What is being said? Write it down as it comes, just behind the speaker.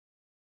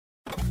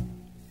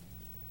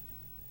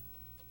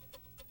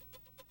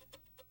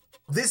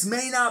this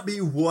may not be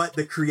what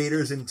the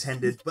creators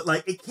intended, but,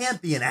 like, it can't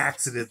be an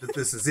accident that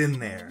this is in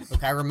there.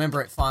 Look, I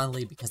remember it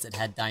fondly because it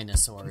had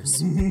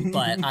dinosaurs,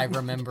 but I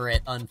remember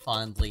it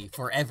unfondly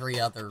for every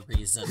other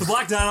reason. The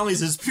Black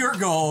Donnellys is pure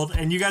gold,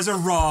 and you guys are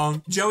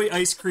wrong. Joey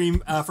Ice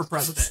Cream for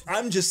president.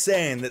 I'm just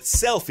saying that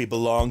Selfie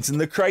belongs in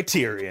the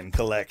Criterion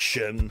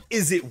Collection.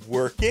 Is it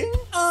working?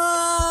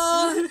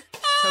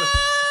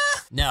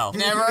 No,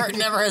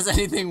 never has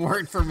anything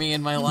worked for me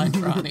in my life,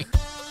 Ronnie.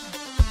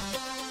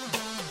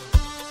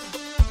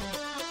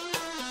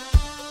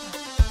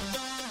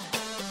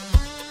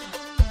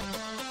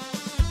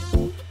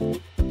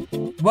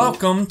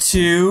 Welcome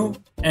to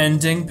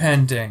Ending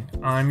Pending.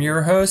 I'm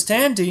your host,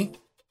 Andy.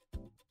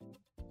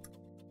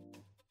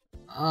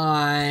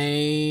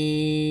 I'm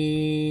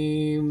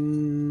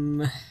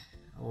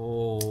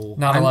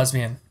Not a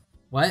lesbian.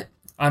 What?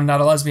 I'm not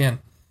a lesbian.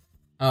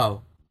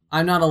 Oh,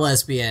 I'm not a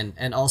lesbian,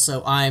 and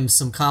also I'm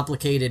some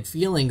complicated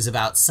feelings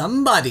about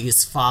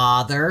somebody's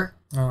father,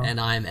 and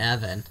I'm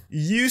Evan.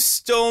 You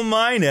stole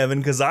mine, Evan,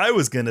 because I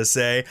was going to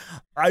say,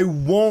 I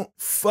won't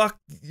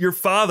fuck your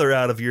father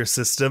out of your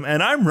system,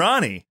 and I'm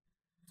Ronnie.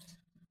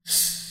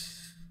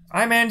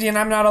 I'm Andy, and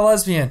I'm not a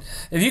lesbian.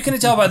 If you can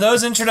tell by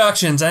those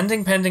introductions,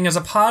 Ending Pending is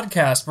a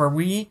podcast where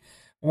we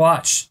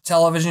watch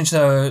television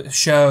shows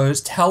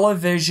Shows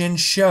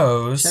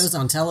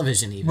on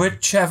television, even.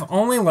 which have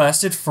only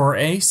lasted for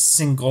a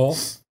single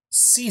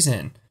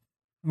season.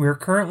 We're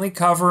currently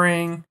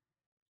covering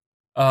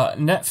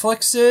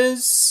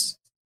Netflix's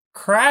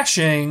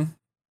Crashing.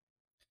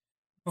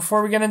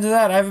 Before we get into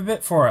that, I have a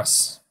bit for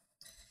us.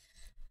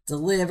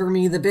 Deliver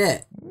me the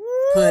bit.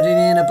 Put it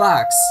in a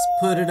box.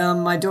 Put it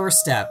on my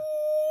doorstep.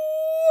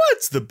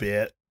 What's the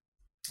bit?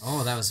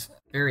 Oh, that was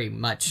very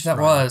much. That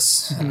Ron.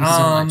 was. Thank you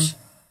so much.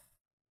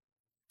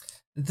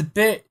 The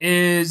bit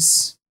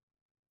is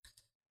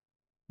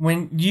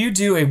when you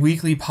do a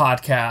weekly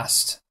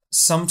podcast,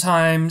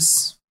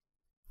 sometimes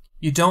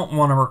you don't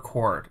want to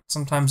record.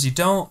 Sometimes you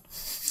don't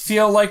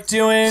feel like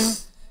doing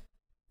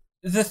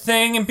the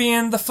thing and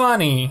being the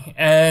funny.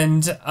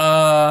 And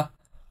I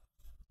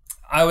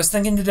was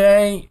thinking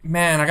today,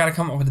 man, I got to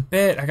come up with a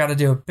bit. I got to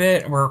do a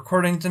bit. We're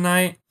recording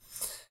tonight.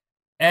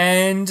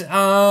 And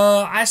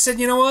I said,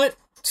 you know what?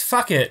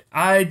 Fuck it.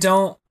 I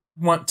don't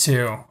want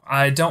to.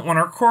 I don't want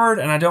to record,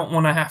 and I don't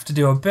want to have to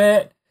do a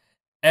bit.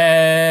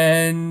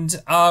 And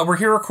we're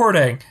here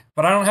recording,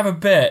 but I don't have a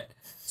bit.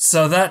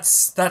 So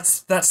that's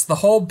the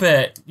whole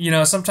bit. You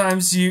know,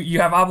 sometimes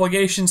you have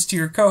obligations to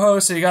your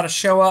co-host, so you got to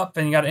show up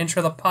and you got to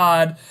intro the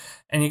pod,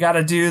 and you got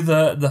to do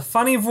the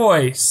funny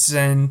voice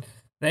and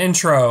the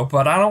intro.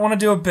 But I don't want to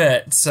do a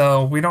bit,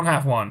 so we don't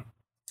have one.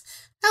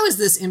 How is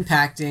this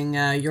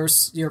impacting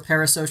your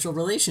parasocial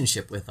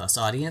relationship with us,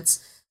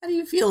 audience? How do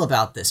you feel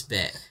about this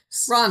bit?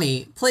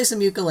 Ronnie, play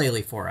some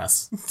ukulele for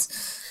us.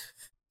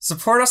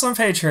 Support us on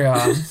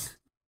Patreon.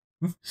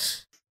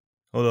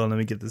 Hold on, let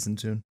me get this in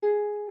tune.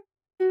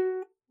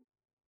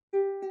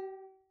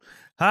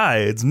 Hi,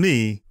 it's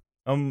me.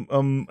 I'm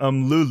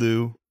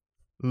Lulu.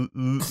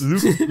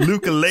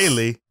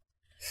 Lukalele.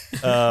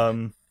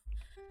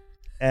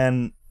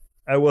 And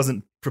I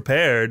wasn't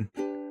prepared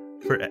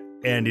for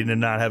Andy to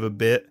not have a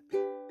bit.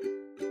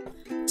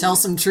 Tell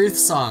some truth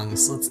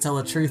songs. Let's tell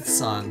a truth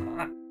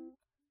song.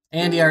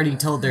 Andy already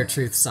told their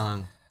truth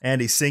song.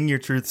 Andy, sing your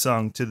truth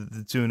song to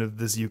the tune of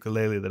this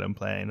ukulele that I'm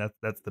playing.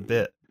 That's the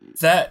bit.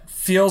 That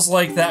feels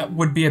like that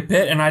would be a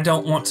bit, and I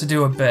don't want to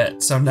do a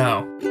bit, so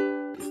no.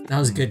 That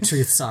was a good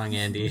truth song,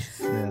 Andy.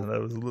 Yeah,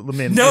 that was.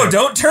 No,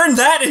 don't turn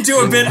that into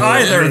a bit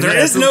either. There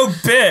is no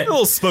bit. A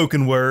little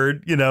spoken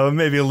word, you know,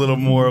 maybe a little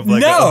more of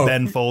like a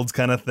Ben Folds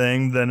kind of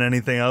thing than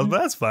anything else, but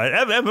that's fine.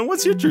 Evan,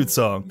 what's your truth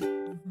song?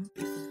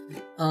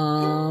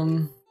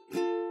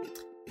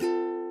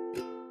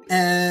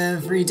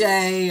 Every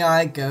day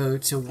I go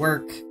to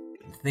work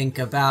and think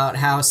about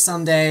how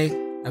someday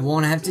I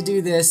won't have to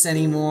do this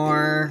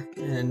anymore,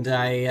 and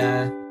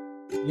I,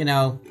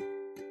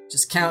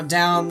 just count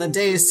down the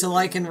days till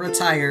I can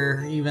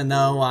retire, even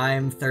though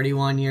I'm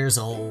 31 years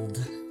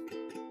old.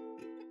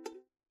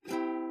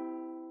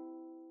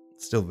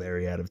 Still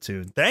very out of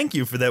tune. Thank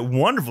you for that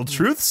wonderful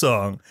truth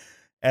song.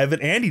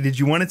 Evan, Andy, did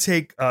you want to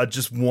take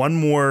just one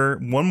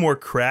more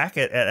crack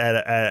at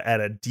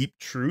a deep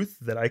truth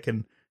that I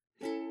can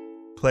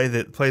play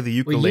the ukulele to?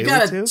 Well, you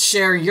gotta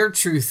share your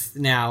truth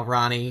now,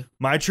 Ronnie.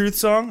 My truth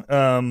song?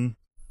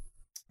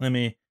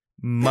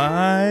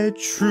 My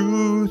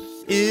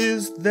truth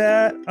is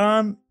that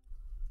I'm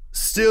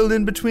still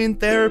in between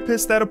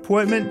therapists. That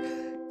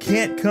appointment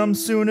can't come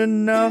soon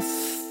enough.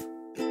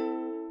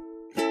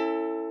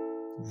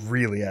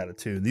 Really out of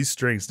tune. These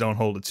strings don't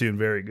hold a tune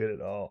very good at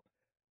all.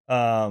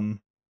 I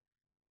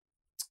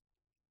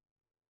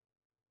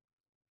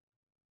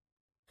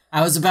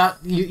was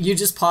about you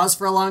just paused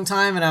for a long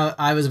time, and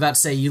I was about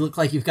to say, you look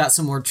like you've got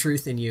some more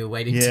truth in you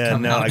waiting to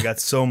come out. I got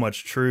so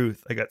much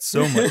truth.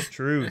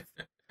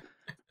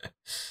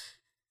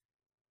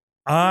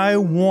 I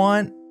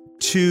want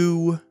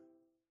to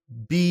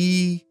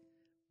be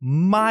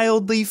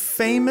mildly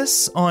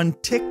famous on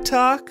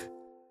TikTok,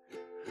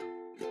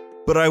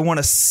 but I want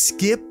to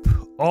skip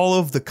all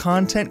of the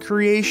content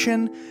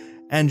creation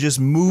and just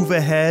move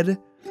ahead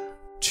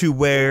to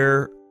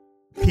where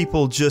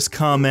people just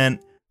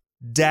comment,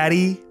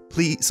 daddy,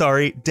 please,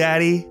 sorry,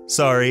 daddy,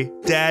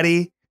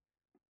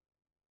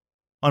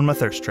 on my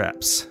thirst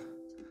traps.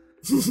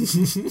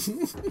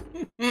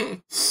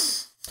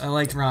 I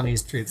liked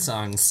Ronnie's truth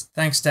songs.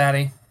 Thanks,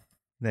 Daddy.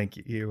 Thank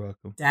you. You're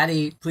welcome.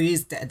 Daddy,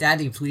 please,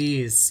 daddy,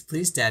 please,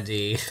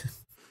 daddy.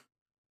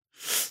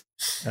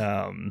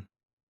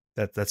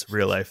 That's a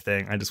real life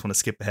thing. I just want to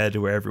skip ahead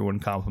to where everyone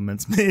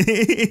compliments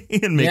me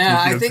and make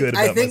me feel good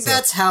about I think myself.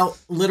 that's how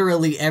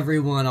literally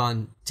everyone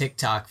on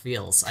TikTok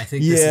feels. I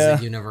think this is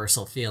a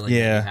universal feeling that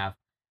you have.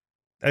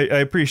 I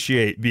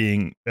appreciate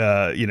being,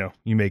 you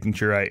making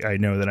sure I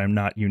know that I'm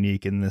not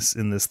unique in this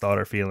thought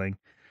or feeling.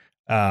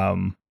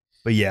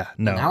 But yeah,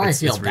 no. Now I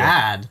feel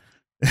bad.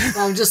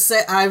 I'm just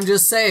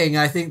saying.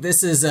 I think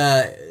this is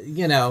a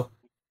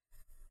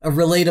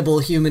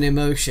relatable human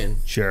emotion.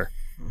 Sure.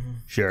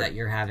 That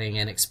you're having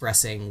and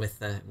expressing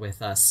with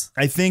us.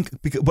 I think,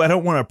 but I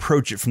don't want to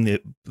approach it from the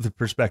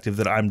perspective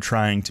that I'm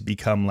trying to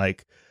become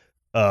like,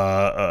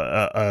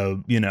 a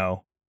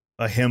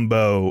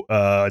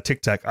himbo,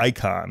 TikTok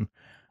icon.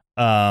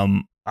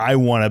 I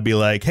want to be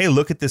like, hey,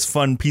 look at this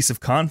fun piece of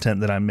content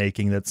that I'm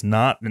making that's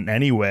not in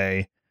any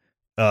way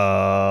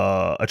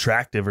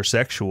attractive or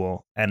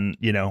sexual, and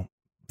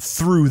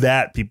through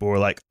that people were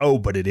like, oh,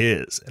 but it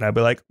is, and I'd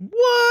be like,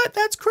 what?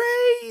 That's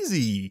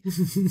crazy.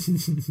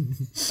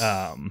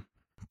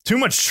 Too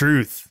much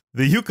truth.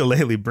 The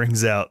ukulele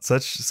brings out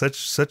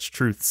such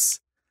truths.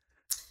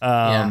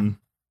 Does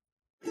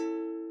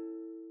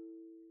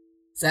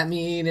that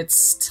mean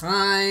it's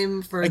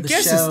time for the show? I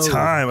guess it's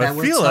time. That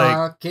we're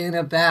talking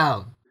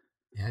about.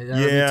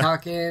 We're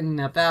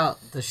talking about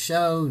the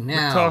show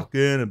now. We're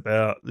talking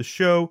about the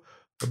show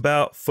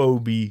about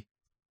Phoebe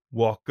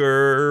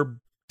Walker,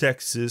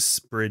 Texas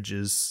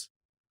bridges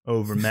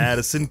over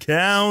Madison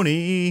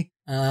County.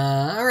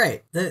 All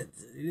right.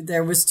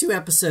 There was 2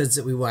 episodes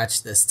that we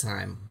watched this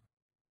time.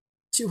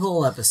 2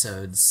 whole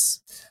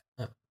episodes.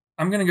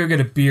 I'm gonna go get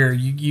a beer.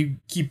 You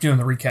keep doing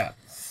the recap.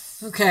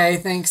 Okay,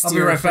 thanks, I'll be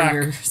right back.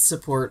 For your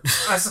support.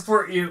 I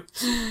support you.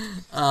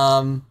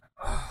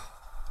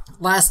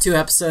 Last 2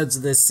 episodes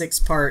of this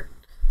 6-part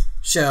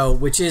show,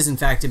 which is in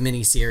fact a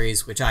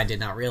mini-series, which I did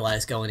not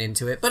realize going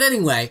into it. But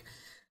anyway,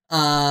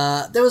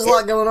 there was a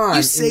lot going on.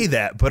 You say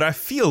that, but I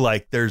feel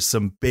like there's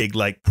some big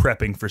like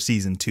prepping for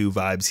season 2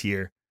 vibes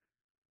here.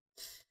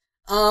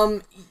 Yeah,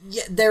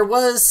 there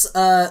was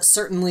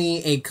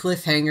certainly a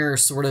cliffhanger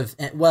sort of,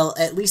 well,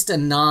 at least a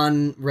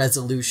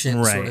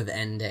non-resolution sort of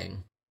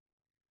ending.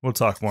 We'll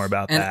talk more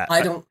about that.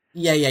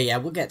 Yeah,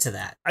 we'll get to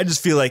that. I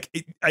just feel like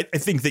I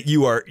think that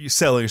you're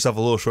selling yourself a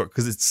little short,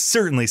 because it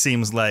certainly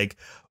seems like,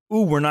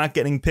 ooh, we're not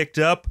getting picked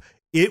up.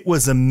 It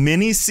was a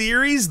mini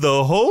series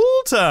the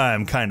whole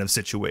time kind of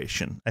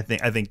situation. I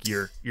think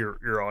you're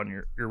on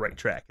your right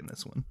track in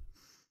this one.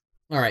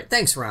 All right,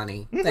 thanks,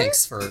 Ronnie.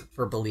 Thanks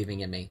for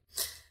believing in me.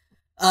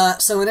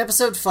 So in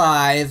episode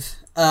 5,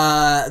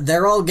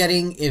 they're all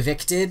getting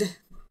evicted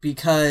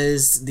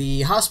because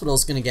the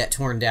hospital's going to get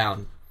torn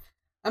down.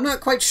 I'm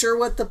not quite sure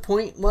what the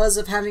point was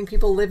of having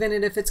people live in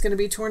it if it's going to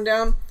be torn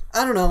down.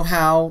 I don't know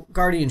how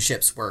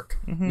guardianships work,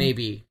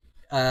 maybe.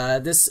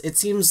 It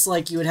seems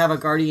like you would have a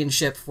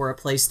guardianship for a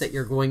place that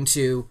you're going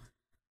to,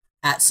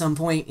 at some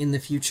point in the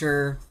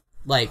future,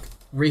 like,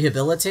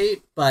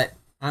 rehabilitate, but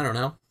I don't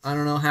know. I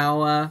don't know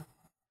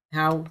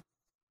how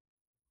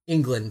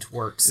England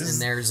works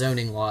and their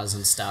zoning laws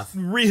and stuff.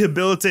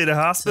 Rehabilitate a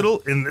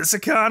hospital in this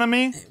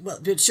economy? Well,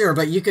 sure,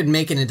 but you could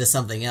make it into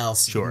something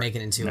else. You could make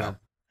it into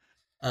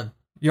a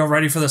Y'all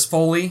ready for this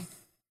Foley?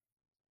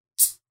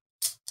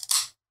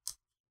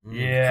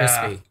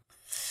 Yeah.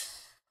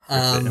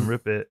 Crispy.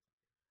 Rip it.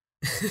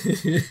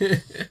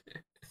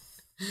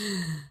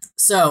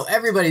 So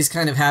everybody's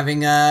kind of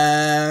having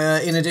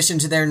in addition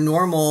to their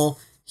normal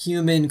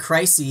human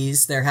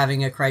crises, they're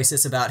having a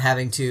crisis about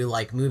having to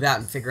like move out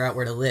and figure out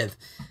where to live.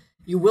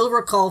 You will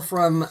recall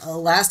from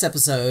last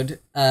episode,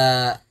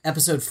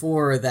 episode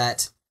 4,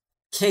 that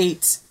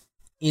Kate,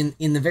 in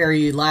the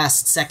very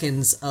last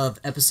seconds of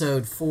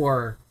episode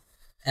 4,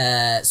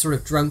 sort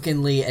of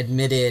drunkenly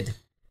admitted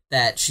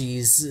that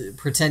she's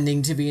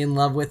pretending to be in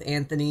love with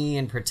Anthony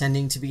and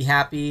pretending to be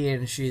happy,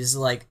 and she's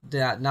like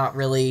not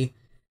really,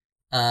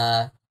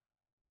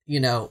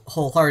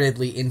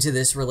 wholeheartedly into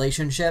this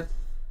relationship.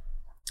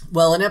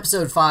 Well, in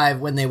episode 5,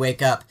 when they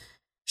wake up,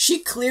 she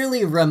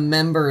clearly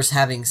remembers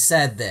having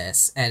said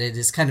this, and it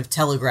is kind of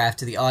telegraphed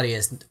to the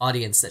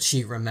audience that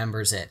she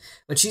remembers it.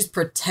 But she's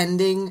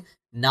pretending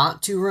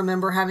not to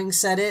remember having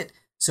said it,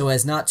 so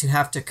as not to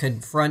have to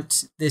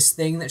confront this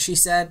thing that she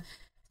said.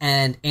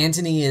 And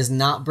Anthony is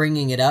not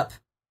bringing it up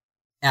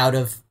out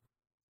of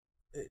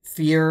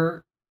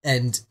fear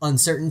and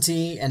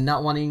uncertainty and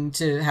not wanting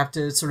to have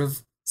to sort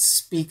of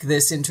speak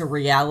this into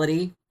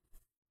reality.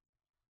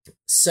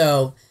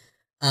 So,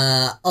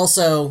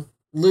 also,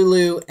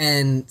 Lulu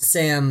and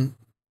Sam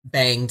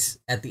banged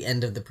at the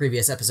end of the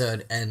previous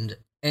episode, and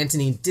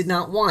Anthony did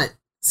not want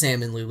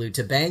Sam and Lulu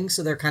to bang,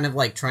 so they're kind of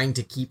like trying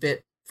to keep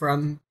it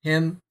from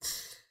him.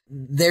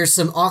 There's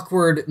some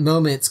awkward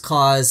moments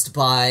caused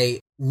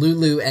by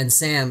Lulu and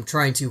Sam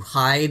trying to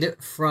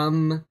hide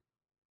from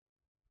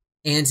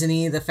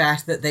Anthony the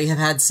fact that they have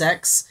had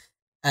sex,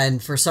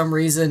 and for some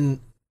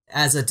reason,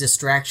 as a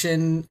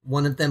distraction,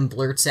 one of them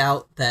blurts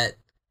out that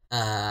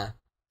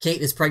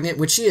Kate is pregnant,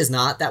 which she is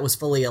not. That was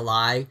fully a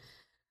lie.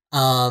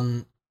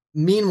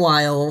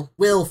 Meanwhile,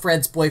 Will,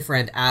 Fred's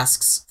boyfriend,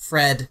 asks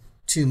Fred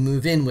to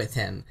move in with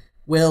him.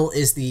 Will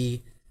is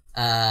the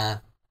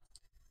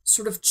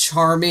sort of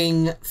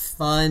charming,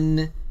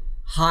 fun,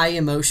 high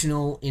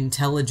emotional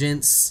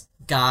intelligence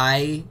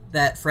guy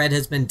that Fred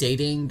has been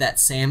dating that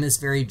Sam is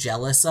very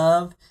jealous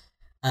of.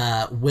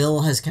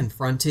 Will has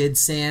confronted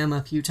Sam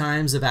a few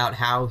times about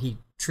how he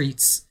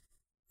treats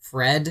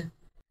Fred.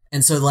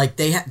 And so, like,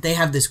 they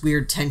have this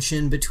weird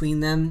tension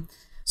between them.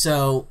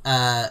 So,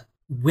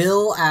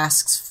 Will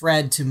asks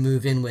Fred to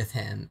move in with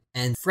him,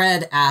 and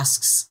Fred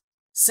asks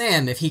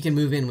Sam if he can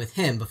move in with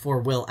him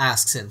before Will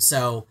asks him.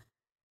 So,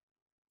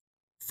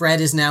 Fred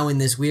is now in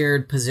this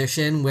weird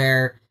position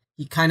where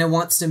he kind of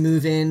wants to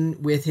move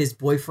in with his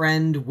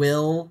boyfriend,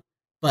 Will,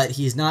 but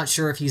he's not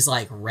sure if he's,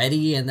 like,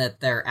 ready and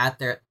that they're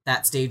at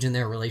that stage in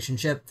their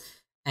relationship.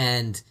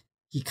 And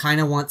he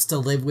kind of wants to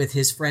live with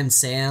his friend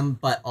Sam,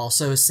 but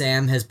also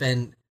Sam has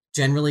been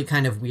generally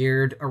kind of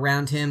weird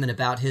around him and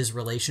about his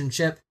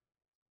relationship.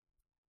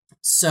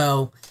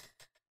 So,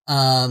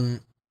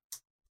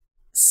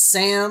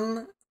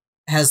 Sam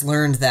has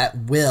learned that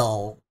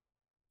Will,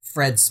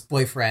 Fred's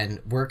boyfriend,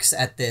 works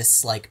at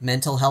this, like,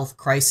 mental health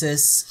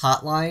crisis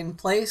hotline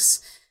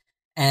place,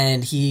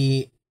 and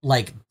he,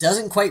 like,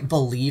 doesn't quite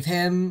believe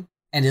him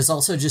and is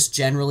also just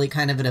generally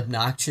kind of an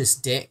obnoxious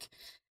dick.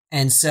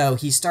 And so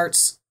he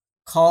starts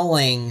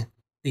calling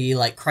the,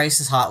 like,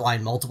 crisis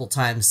hotline multiple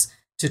times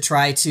to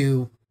try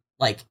to,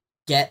 like,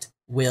 get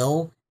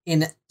Will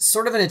in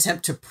sort of an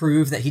attempt to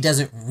prove that he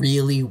doesn't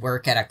really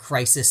work at a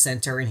crisis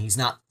center and he's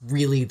not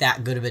really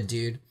that good of a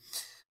dude.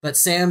 But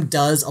Sam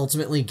does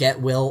ultimately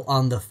get Will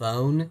on the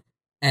phone,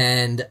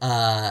 and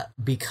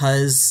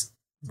because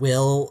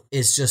Will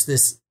is just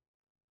this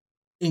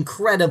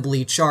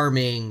incredibly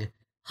charming,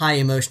 high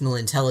emotional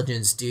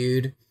intelligence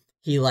dude,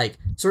 he, like,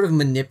 sort of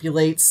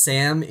manipulates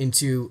Sam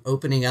into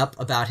opening up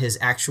about his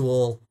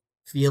actual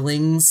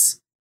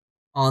feelings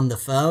on the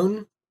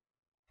phone.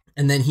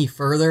 And then he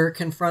further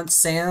confronts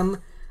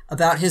Sam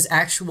about his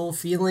actual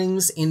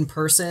feelings in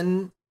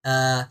person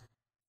at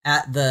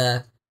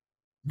the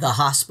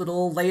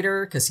hospital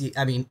later, because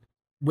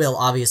Will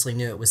obviously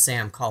knew it was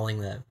Sam calling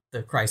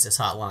the crisis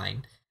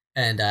hotline,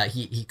 and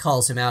he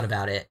calls him out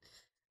about it.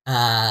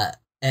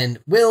 And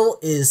Will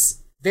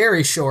is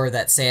very sure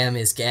that Sam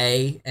is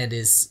gay and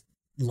is,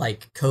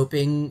 like,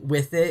 coping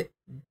with it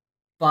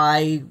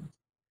by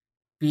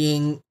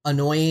being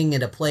annoying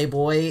and a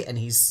playboy, and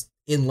he's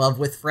in love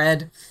with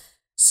Fred.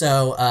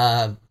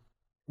 So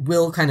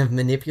Will kind of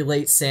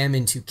manipulates Sam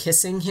into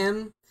kissing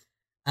him,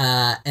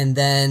 and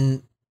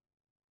then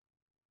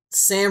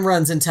Sam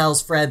runs and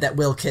tells Fred that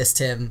Will kissed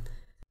him.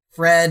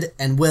 Fred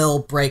and Will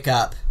break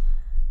up.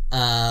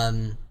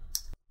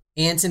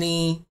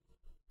 Anthony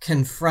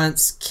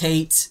confronts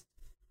Kate,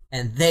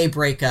 and they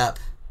break up.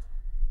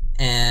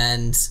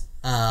 And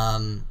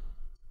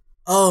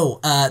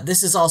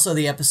this is also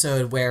the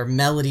episode where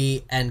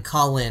Melody and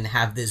Colin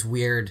have this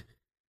weird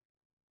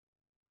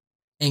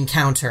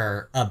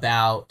encounter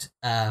about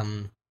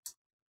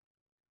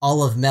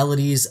all of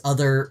Melody's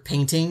other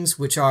paintings,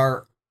 which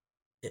are,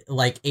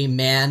 like, a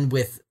man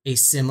with a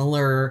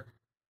similar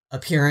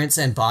appearance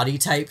and body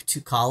type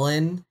to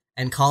Colin,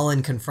 and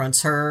Colin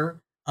confronts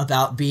her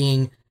about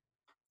being,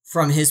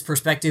 from his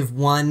perspective,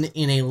 one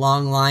in a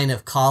long line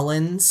of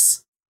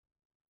Collins,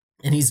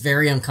 and he's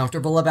very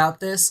uncomfortable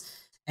about this.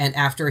 And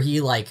after he,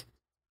 like,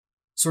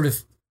 sort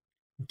of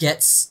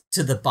gets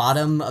to the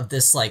bottom of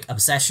this, like,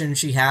 obsession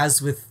she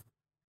has with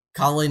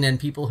Colin and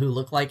people who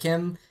look like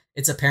him,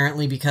 it's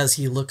apparently because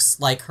he looks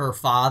like her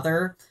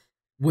father,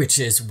 which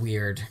is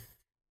weird.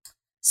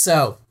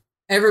 So,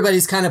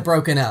 everybody's kind of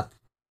broken up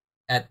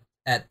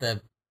at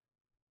the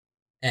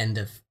end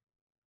of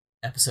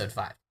episode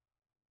 5.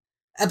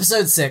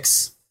 Episode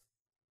 6,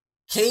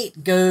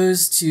 Kate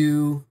goes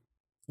to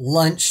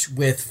lunch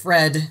with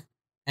Fred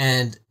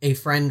and a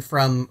friend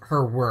from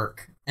her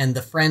work, and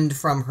the friend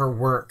from her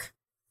work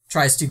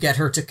tries to get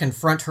her to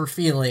confront her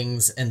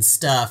feelings and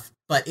stuff,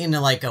 but in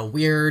a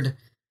weird,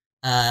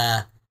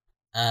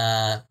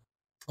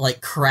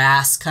 like,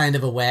 crass kind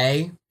of a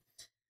way.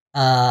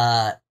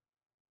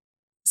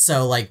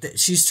 So, like,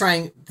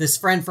 this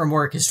friend from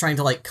work is trying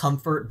to, like,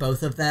 comfort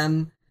both of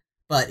them,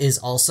 but is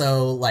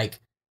also, like,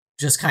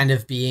 just kind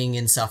of being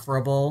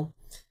insufferable.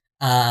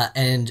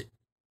 And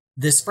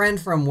this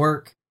friend from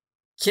work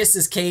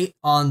kisses Kate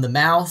on the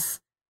mouth,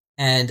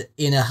 and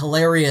in a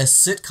hilarious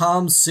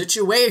sitcom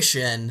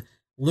situation,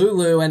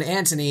 Lulu and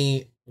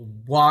Anthony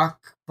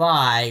walk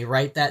by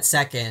right that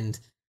second.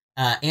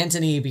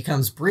 Anthony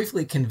becomes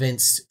briefly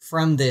convinced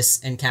from this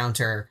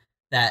encounter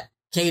that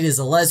Kate is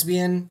a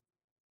lesbian.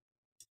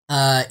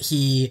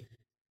 He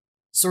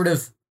sort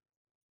of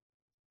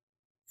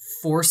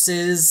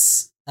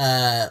forces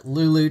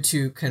Lulu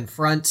to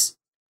confront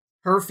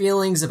her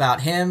feelings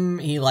about him.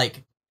 He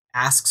like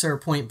asks her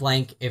point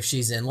blank if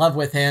she's in love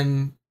with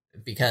him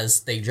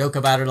because they joke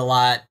about it a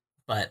lot,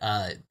 but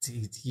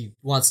he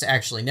wants to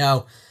actually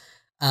know.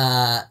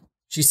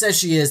 She says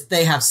she is.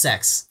 They have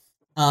sex.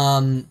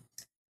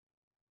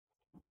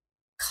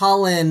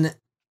 Colin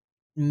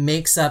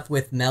makes up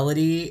with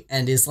Melody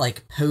and is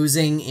like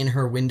posing in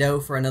her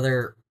window for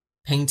another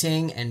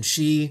painting, and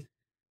she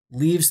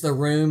leaves the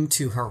room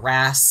to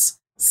harass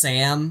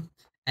Sam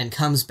and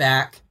comes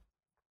back,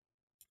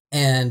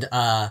 and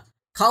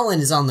Colin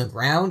is on the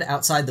ground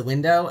outside the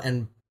window,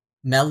 and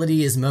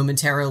Melody is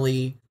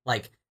momentarily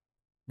like,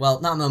 well,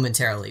 not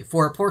momentarily,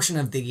 for a portion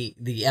of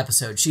the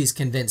episode she's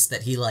convinced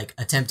that he like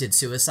attempted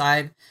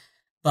suicide,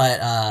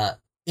 but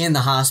in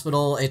the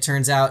hospital it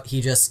turns out he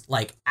just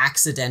like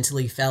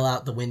accidentally fell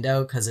out the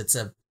window because it's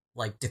a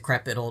like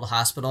decrepit old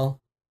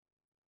hospital.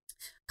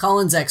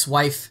 Colin's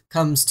ex-wife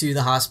comes to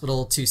the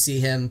hospital to see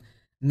him.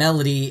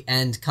 Melody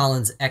and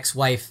Colin's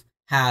ex-wife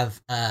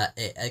have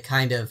a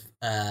kind of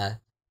a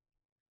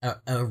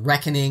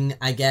reckoning,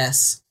 I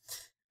guess.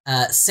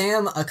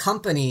 Sam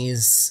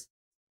accompanies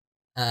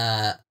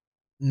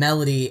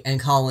Melody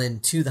and Colin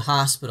to the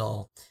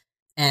hospital,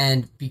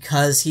 and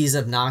because he's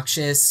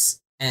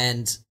obnoxious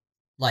and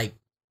like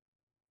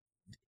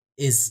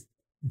is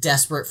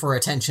desperate for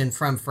attention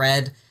from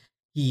Fred,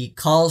 he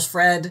calls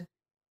Fred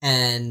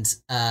and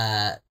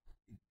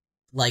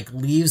like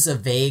leaves a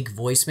vague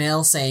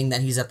voicemail saying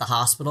that he's at the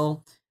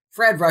hospital.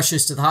 Fred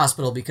rushes to the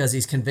hospital because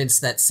he's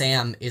convinced that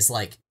Sam is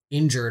like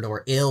injured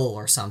or ill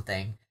or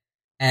something.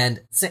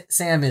 And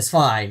Sam is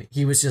fine.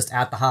 He was just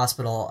at the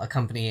hospital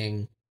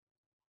accompanying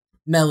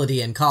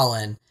Melody and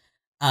Colin.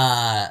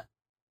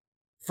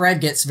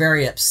 Fred gets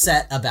very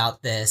upset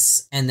about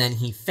this, and then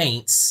he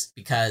faints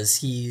because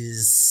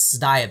he's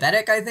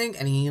diabetic, I think,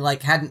 and he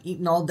like hadn't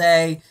eaten all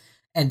day,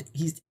 and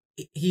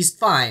he's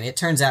fine. It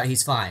turns out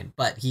he's fine,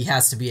 but he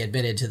has to be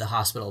admitted to the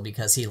hospital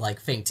because he like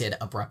fainted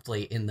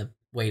abruptly in the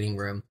waiting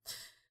room.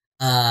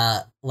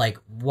 Like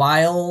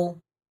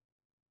while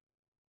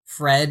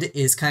Fred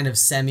is kind of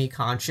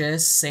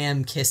semi-conscious,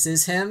 Sam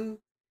kisses him,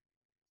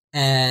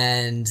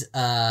 and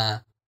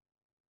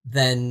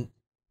then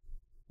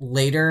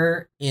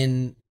later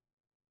in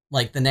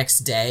like the next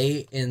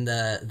day in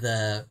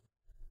the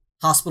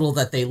hospital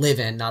that they live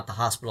in, not the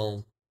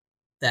hospital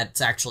that's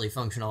actually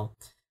functional,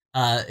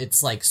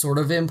 it's like sort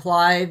of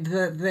implied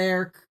that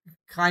they're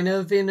kind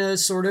of in a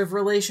sort of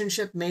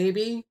relationship,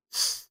 maybe.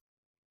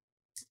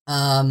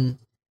 That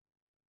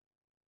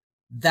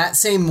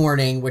same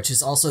morning, which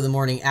is also the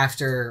morning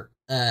after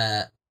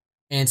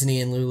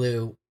Anthony and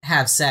Lulu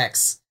have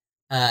sex,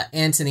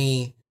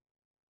 Anthony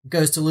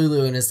goes to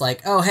Lulu and is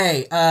like, oh,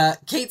 hey,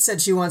 Kate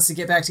said she wants to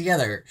get back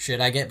together. Should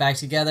I get back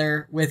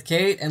together with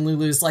Kate? And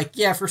Lulu's like,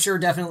 yeah, for sure,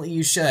 definitely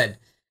you should.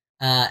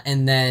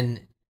 And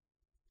then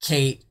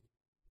Kate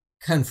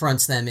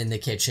confronts them in the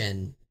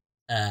kitchen.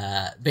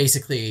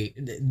 Basically,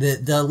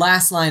 the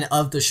last line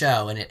of the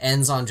show, and it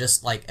ends on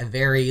just like a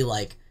very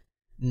like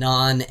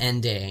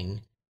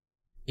non-ending,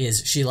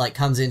 is she like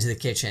comes into the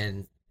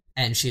kitchen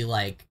and she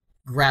like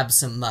grabs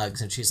some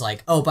mugs and she's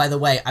like, oh, by the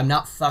way, I'm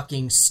not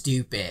fucking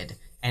stupid.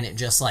 And it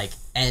just like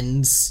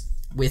ends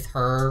with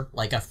her,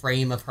 like a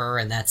frame of her,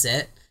 and that's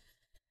it.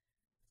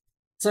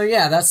 So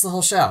yeah, that's the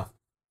whole show.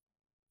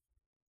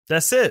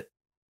 That's it.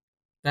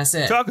 That's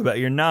it. Talk about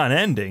your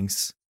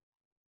non-endings.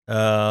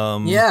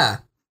 Yeah.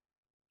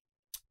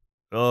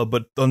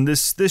 But on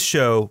this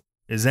show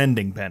is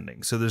ending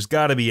pending, so there's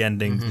got to be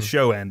endings. Mm-hmm. The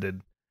show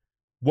ended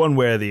one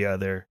way or the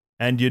other,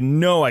 and you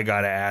know I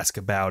got to ask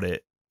about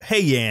it.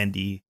 Hey,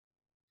 Andy.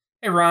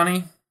 Hey,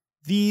 Ronnie.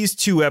 These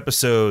 2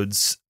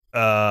 episodes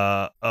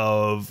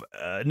of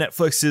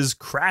Netflix's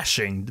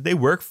Crashing, did they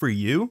work for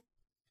you?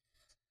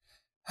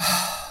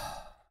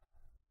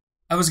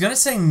 I was going to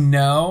say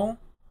no.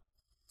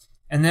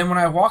 And then when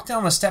I walked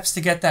down the steps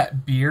to get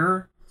that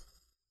beer,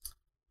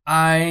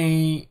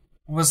 I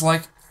was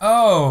like,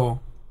 oh,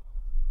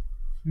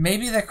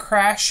 maybe the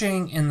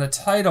crashing in the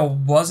title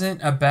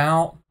wasn't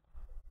about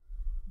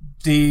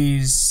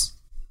these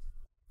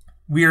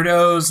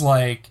weirdos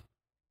like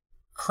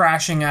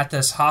crashing at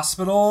this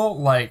hospital,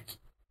 like,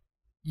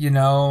 you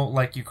know,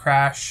 like you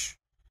crash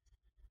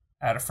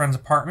at a friend's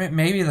apartment.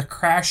 Maybe the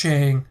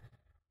crashing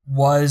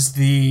was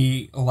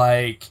the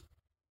like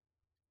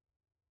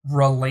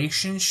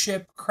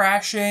relationship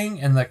crashing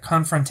and the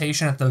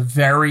confrontation at the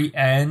very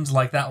end,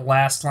 like that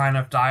last line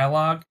of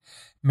dialogue.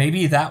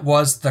 Maybe that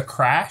was the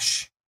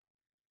crash.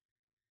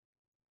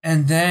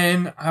 And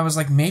then I was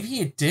like, maybe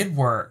it did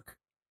work.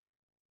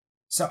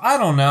 So I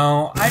don't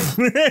know.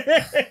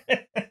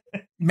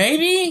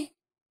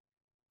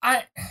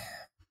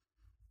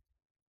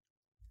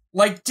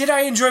 Did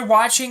I enjoy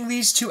watching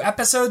these 2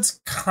 episodes?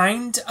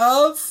 Kind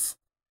of.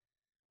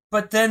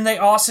 But then they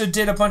also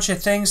did a bunch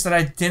of things that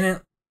I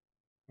didn't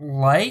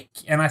like,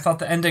 and I thought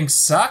the ending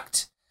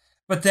sucked.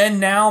 But then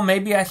now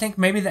I think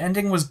maybe the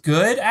ending was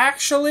good,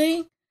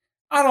 actually.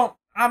 I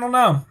don't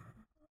know.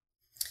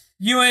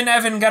 You and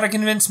Evan gotta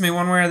convince me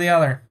one way or the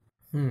other.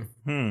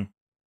 Hey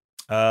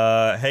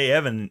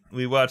Evan,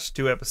 we watched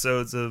 2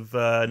 episodes of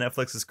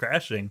Netflix's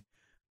Crashing.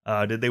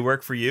 Did they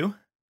work for you?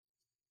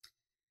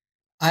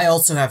 I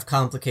also have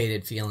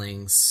complicated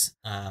feelings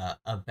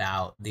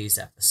about these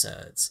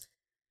episodes.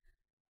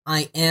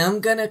 I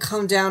am gonna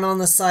come down on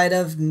the side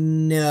of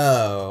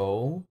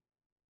no,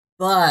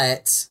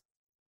 but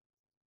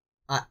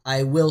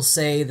I will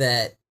say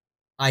that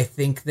I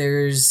think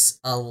there's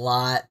a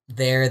lot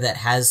there that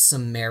has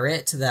some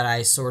merit that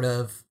I sort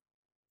of,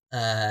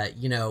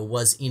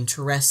 was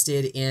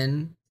interested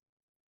in.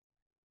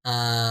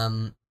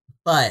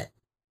 But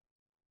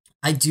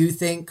I do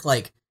think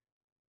like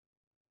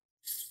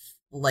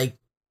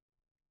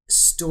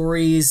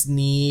stories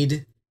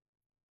need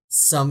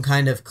some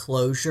kind of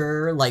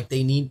closure. Like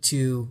they need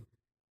to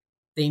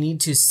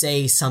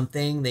say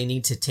something. They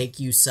need to take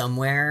you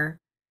somewhere.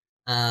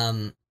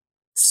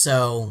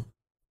 So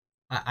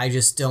I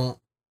just don't.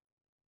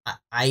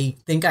 I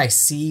think I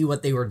see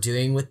what they were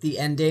doing with the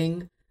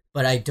ending,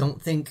 but I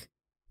don't think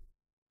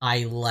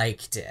I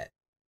liked it.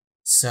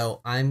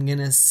 So I'm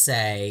gonna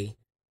say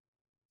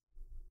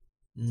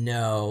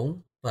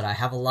no, but I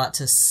have a lot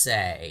to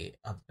say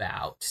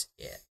about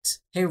it.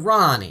 Hey,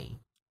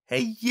 Ronnie.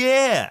 Hey,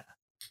 yeah.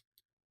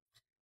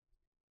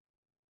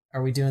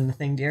 Are we doing the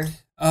thing, dear?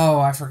 Oh,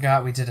 I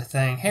forgot we did a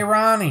thing. Hey,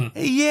 Ronnie.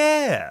 Hey,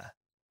 yeah.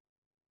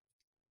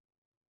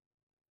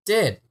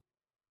 Did.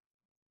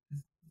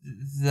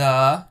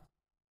 The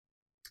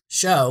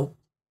Show.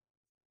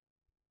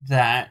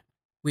 That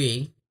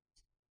We.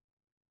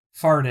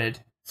 farted.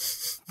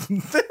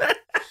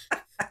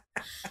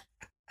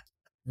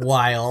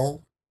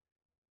 While.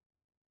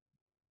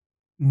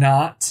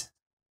 Not.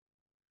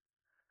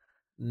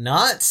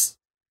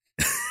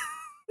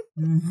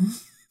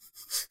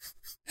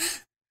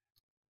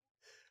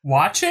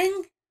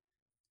 Watching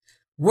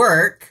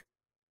Work.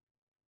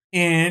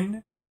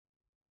 in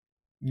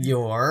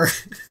Your.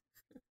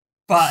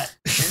 butt.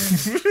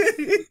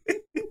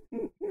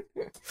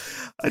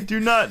 I do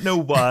not know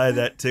why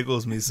that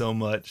tickles me so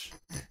much,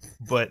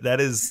 but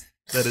it's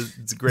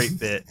a great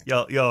bit.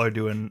 Y'all are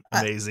doing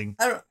amazing.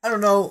 I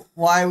don't know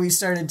why we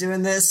started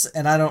doing this,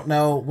 and I don't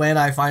know when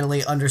I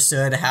finally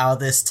understood how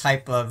this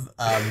type of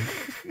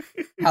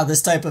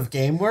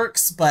game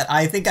works, but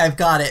I think I've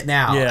got it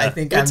now. Yeah, I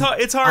think it's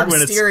hard I'm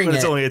when it's steering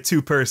it. only a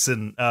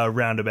 2-person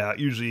roundabout.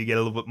 Usually you get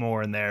a little bit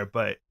more in there,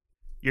 but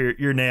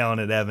you're nailing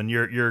it, Evan.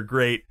 You're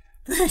great.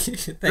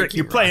 Thank You're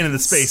you, playing in the Ryan.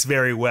 space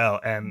very well,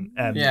 and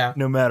Yeah.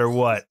 no matter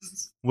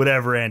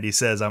whatever Andy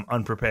says, I'm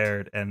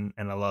unprepared, and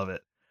I love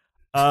it.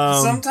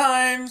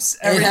 Sometimes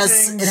It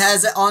everything's...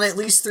 has on at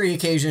least 3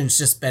 occasions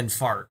just been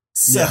fart.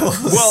 So Yeah.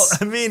 Well,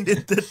 I mean,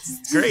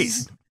 that's great.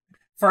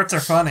 Farts are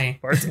funny.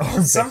 Farts are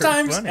very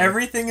Sometimes funny.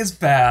 everything is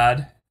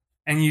bad,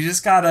 and you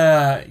just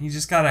gotta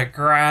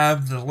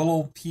grab the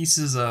little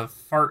pieces of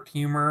fart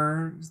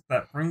humor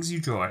that brings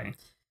you joy.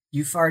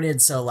 you farted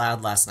so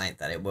loud last night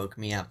that it woke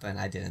me up, and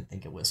I didn't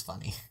think it was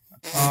funny.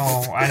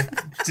 Oh, I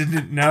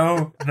didn't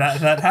know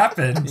that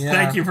happened. Yeah.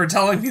 Thank you for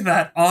telling me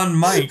that on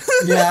mic.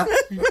 Yeah,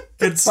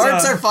 Good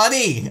stuff. farts are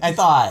funny. I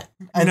thought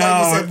you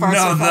said farts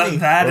are funny.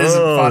 that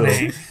isn't Oh.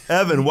 funny.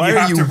 Evan, why You are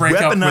have you to break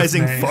up with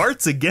weaponizing me.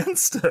 farts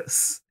against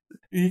us?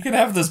 You can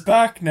have this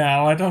back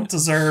now. I don't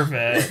deserve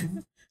it.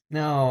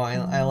 No,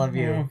 I love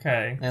you.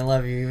 Okay. I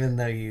love you, even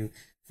though you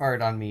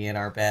fart on me in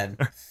our bed.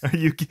 Are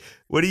you?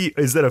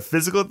 Is that a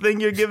physical thing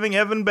you're giving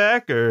Evan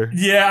back, or?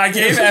 Yeah, I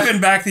gave Evan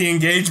back the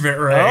engagement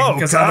ring Oh,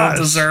 because I don't gosh.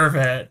 deserve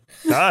it.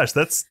 Gosh,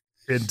 that's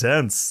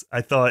intense.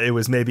 I thought it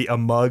was maybe a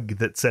mug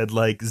that said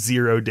like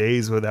 0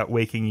 days without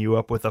waking you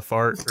up with a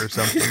fart or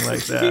something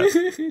like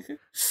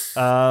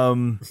that.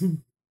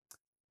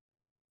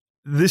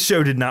 This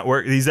show did not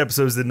work. These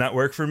episodes did not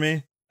work for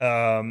me.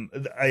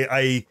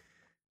 I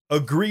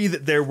agree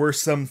that there were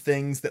some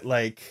things that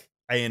like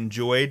I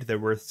enjoyed. There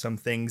were some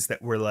things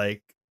that were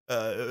like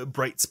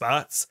bright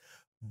spots,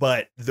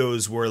 but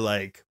those were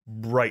like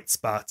bright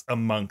spots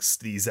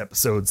amongst these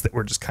episodes that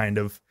were just kind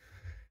of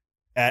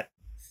at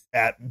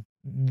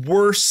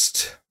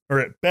worst or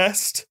at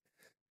best,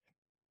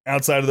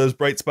 outside of those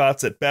bright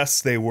spots, at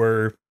best they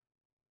were,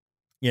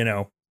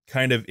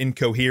 kind of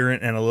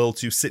incoherent and a little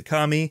too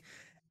sitcom-y,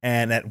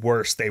 and at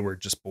worst they were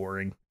just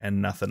boring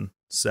and nothing.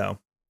 So,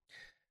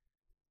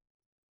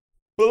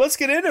 but let's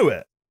get into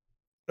it.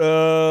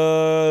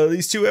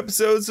 These 2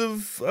 episodes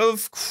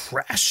of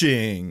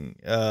Crashing.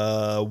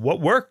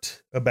 What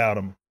worked about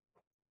them?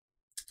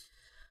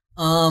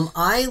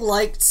 I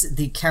liked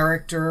the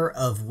character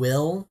of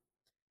Will.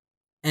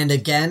 And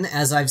again,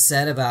 as I've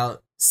said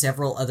about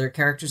several other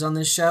characters on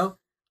this show,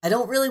 I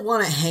don't really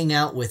want to hang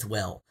out with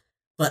Will,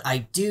 but I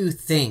do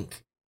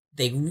think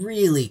they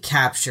really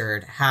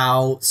captured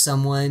how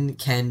someone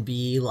can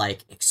be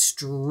like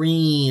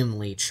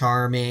extremely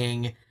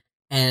charming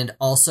and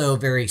also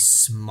very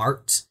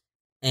smart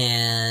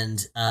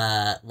and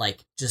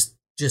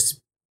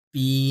just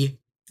be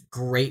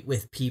great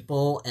with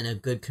people and a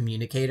good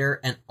communicator,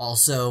 and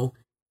also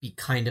be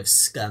kind of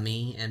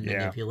scummy and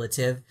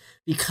manipulative.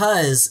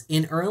 Because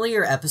in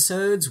earlier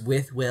episodes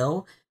with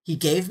Will, he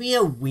gave me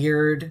a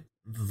weird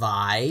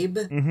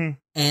vibe, Mm-hmm.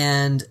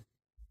 and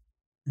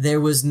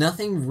there was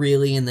nothing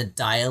really in the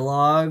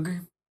dialogue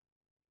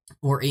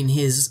or in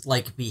his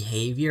like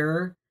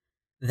behavior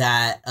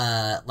that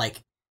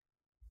like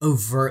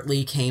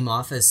overtly came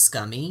off as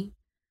scummy.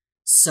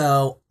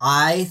 So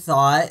I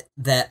thought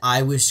that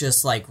I was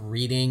just like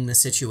reading the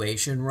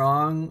situation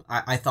wrong.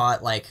 I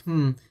thought like,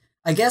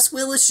 I guess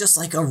Will is just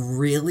like a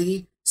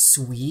really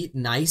sweet,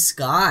 nice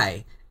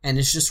guy, and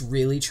it's just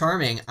really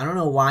charming. I don't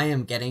know why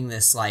I'm getting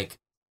this like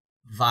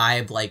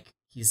vibe like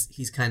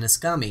he's kind of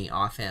scummy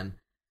off him.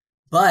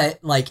 But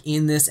like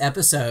in this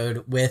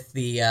episode with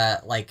the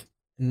like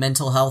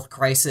mental health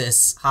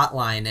crisis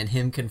hotline and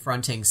him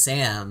confronting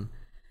Sam,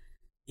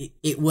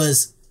 it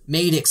was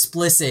made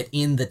explicit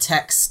in the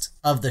text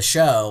of the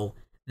show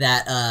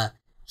that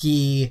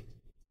he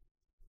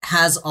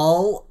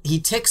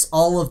ticks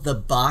all of the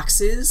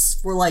boxes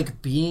for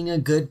like being a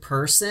good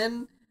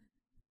person,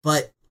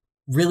 but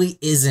really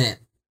isn't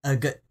a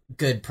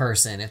good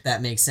person, if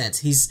that makes sense.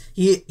 He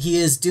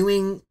is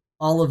doing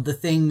all of the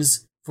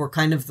things for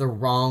kind of the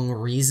wrong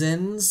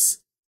reasons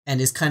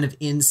and is kind of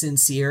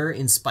insincere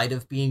in spite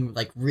of being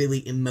like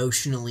really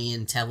emotionally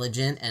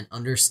intelligent and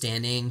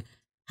understanding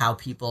how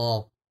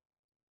people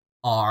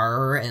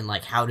are and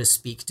like how to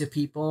speak to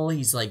people.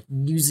 He's like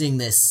using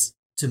this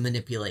to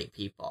manipulate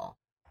people.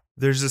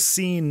 There's a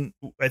scene,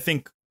 I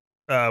think,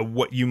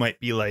 what you might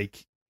be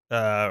like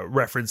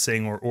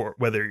referencing, or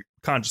whether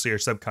consciously or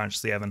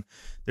subconsciously, Evan.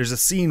 There's a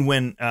scene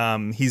when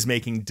he's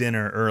making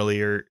dinner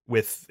earlier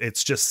with,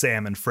 it's just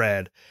Sam and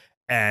Fred,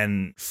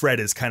 and Fred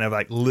is kind of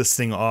like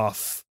listing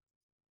off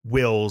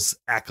Will's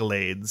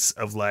accolades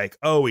of like,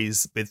 oh,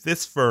 he's with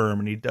this firm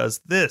and he does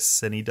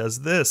this and he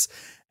does this.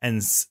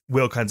 And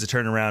Will kind of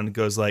turn around and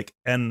goes like,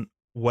 and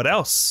what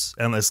else?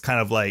 And it's kind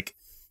of like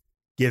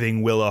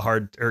giving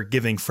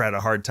giving Fred a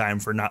hard time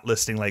for not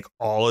listing like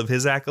all of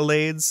his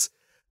accolades.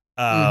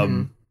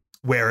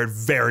 Where it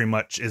very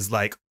much is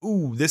like,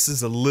 ooh, this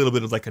is a little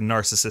bit of like a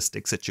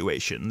narcissistic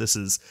situation.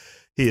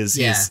 He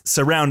is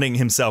surrounding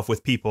himself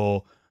with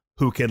people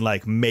who can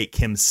like make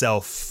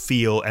himself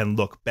feel and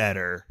look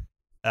better.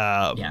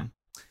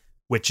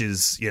 Which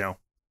is, you know,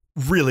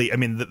 really, I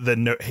mean, the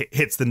note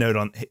hits the nail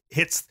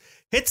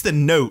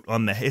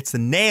on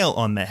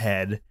the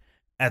head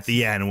at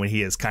the end when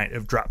he is kind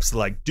of drops to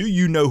like, do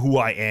you know who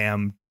I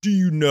am? Do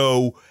you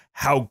know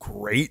how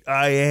great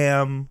I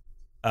am?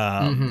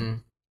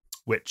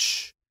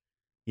 Which,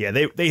 yeah,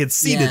 they had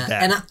seeded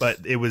that, but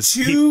it was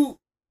to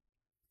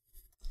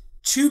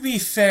be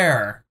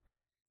fair,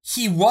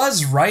 he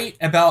was right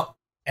about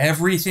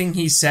everything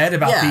he said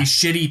about these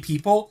shitty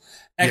people,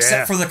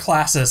 except for the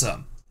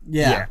classism.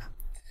 Yeah.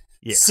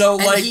 So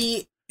like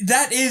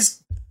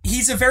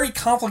he's a very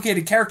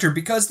complicated character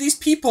because these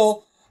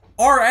people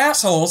are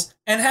assholes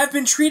and have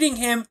been treating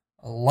him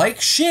like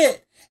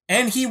shit.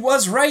 And he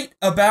was right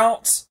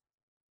about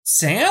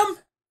Sam?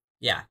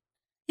 Yeah.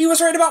 He was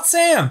right about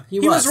Sam. He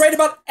was right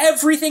about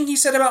everything he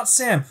said about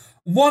Sam.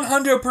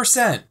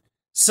 100%.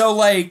 So,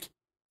 like,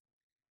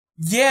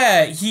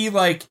 yeah, he,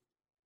 like,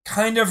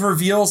 kind of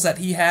reveals that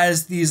he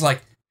has these,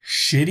 like,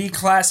 shitty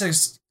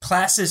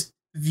classist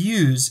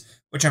views,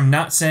 which I'm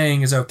not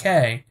saying is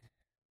okay.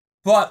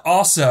 But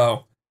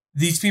also,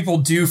 these people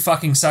do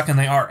fucking suck and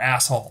they are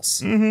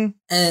assholes. Mm-hmm.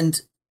 And,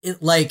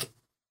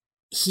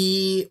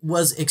 he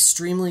was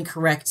extremely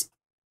correct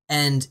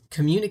and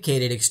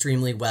communicated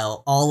extremely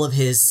well all of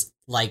his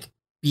like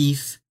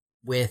beef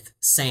with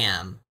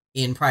Sam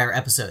in prior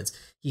episodes.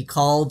 He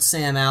called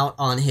Sam out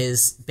on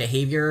his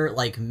behavior,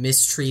 like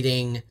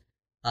mistreating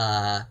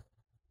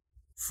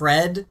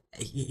Fred.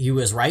 He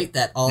was right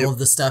that all of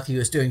the stuff he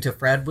was doing to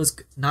Fred was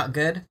not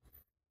good.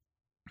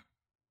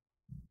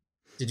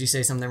 Did you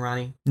say something,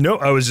 Ronnie? No,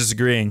 I was just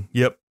agreeing.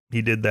 Yep,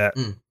 he did that.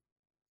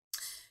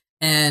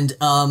 And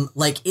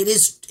like it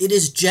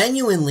is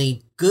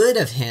genuinely good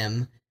of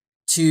him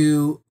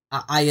to,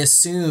 I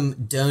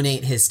assume,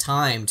 donate his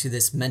time to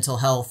this mental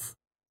health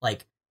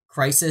like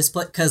crisis,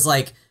 because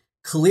like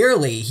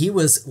clearly he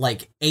was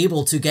like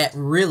able to get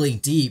really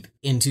deep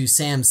into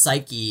Sam's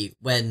psyche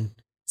when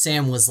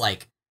Sam was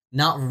like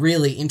not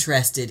really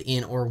interested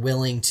in or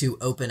willing to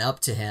open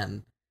up to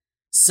him.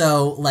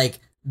 So like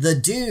the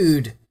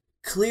dude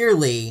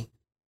clearly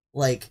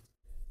like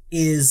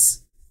is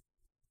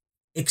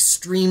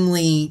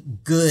extremely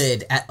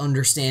good at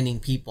understanding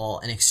people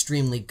and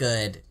extremely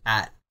good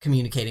at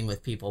communicating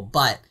with people.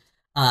 But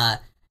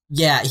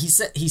he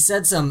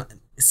said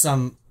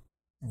some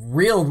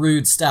real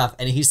rude stuff,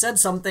 and he said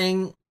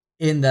something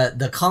in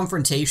the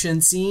confrontation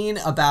scene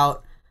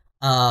about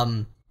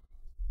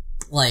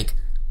like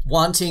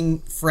wanting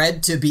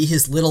Fred to be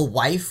his little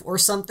wife or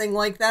something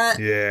like that.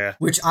 Yeah.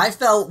 Which I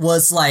felt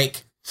was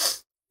like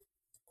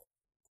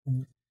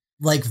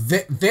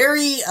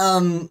very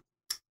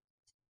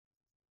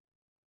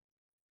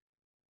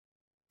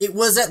it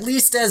was at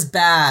least as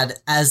bad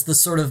as the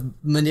sort of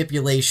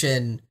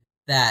manipulation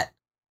that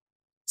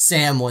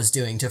Sam was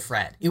doing to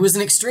Fred. It was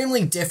an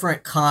extremely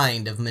different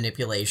kind of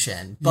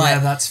manipulation. But yeah,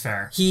 that's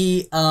fair.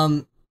 He,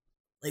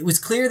 it was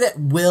clear that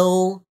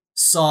Will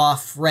saw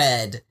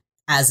Fred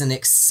as an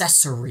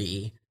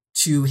accessory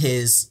to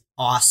his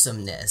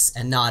awesomeness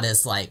and not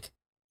as like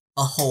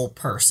a whole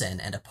person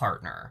and a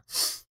partner.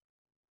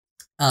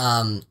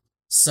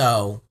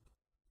 So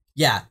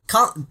yeah,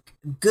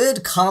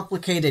 good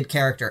complicated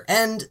character,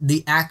 and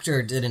the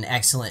actor did an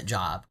excellent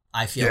job,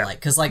 I feel like,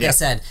 because like I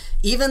said,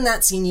 even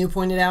that scene you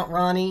pointed out,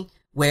 Ronnie,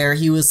 where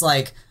he was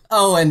like,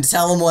 oh, and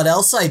tell him what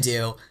else I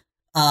do,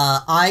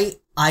 I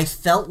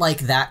felt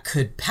like that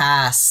could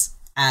pass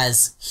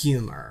as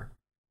humor.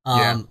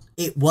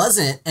 It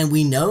wasn't, and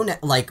we know now,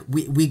 like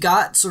we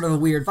got sort of a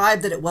weird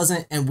vibe that it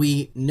wasn't, and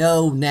we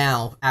know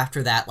now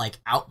after that like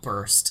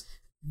outburst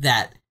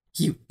that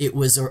it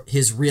was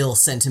his real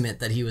sentiment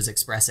that he was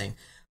expressing.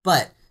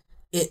 But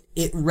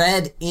it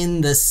read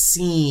in the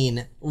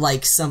scene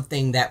like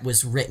something that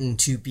was written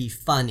to be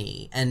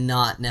funny and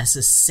not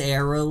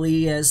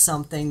necessarily as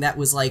something that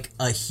was like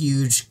a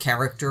huge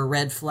character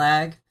red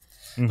flag.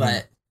 Mm-hmm.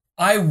 But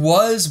I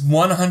was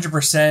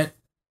 100%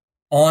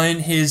 on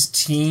his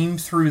team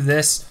through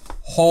this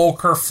whole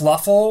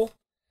kerfluffle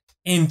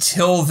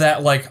until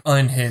that like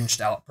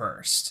unhinged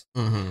outburst,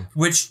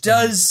 which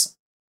does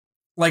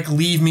like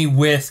leave me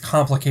with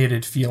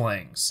complicated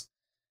feelings,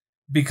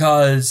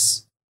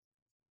 because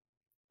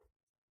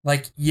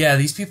like, yeah,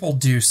 these people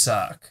do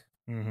suck.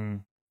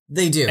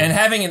 They do. And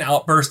having an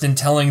outburst and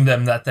telling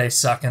them that they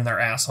suck and they're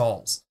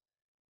assholes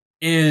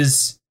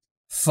is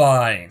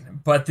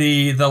fine. But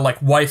the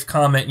like wife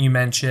comment you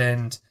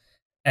mentioned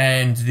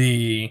and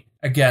the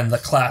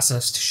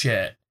classist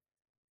shit,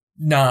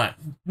 not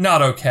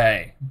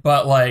okay.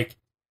 But like,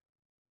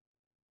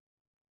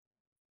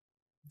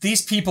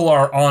 these people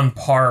are on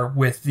par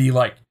with the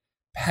like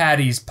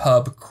Patty's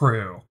Pub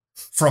crew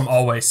from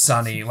Always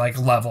Sunny, like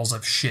levels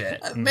of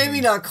shit. Maybe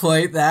not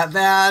quite that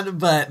bad,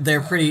 but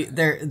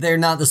they're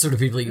not the sort of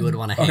people you would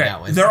want to hang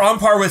out with. They're on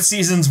par with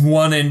seasons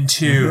 1 and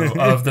 2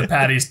 of the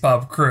Patty's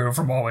Pub crew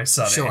from Always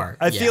Sunny. Sure.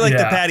 I feel like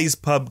the Patty's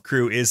Pub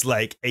crew is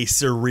like a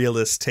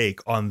surrealist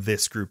take on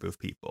this group of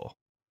people.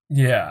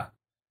 Yeah.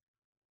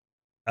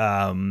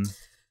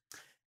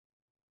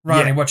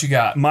 Ronnie, what you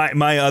got?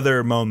 My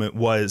other moment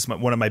was,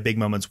 one of my big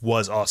moments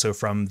was also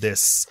from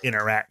this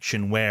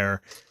interaction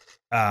where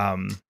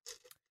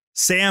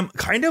Sam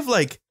kind of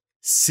like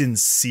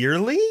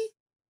sincerely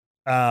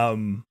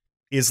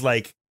is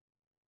like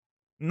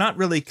not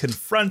really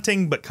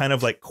confronting, but kind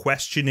of like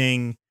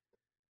questioning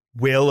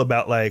Will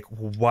about like,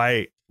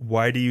 why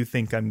do you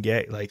think I'm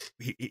gay? Like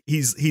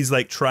he's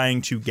like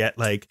trying to get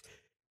like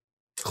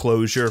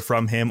closure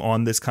from him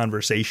on this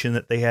conversation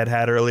that they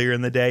had earlier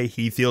in the day.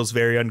 He feels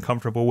very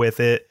uncomfortable with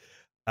it.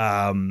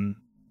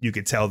 You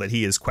could tell that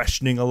he is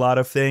questioning a lot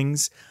of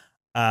things,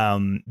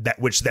 that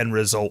which then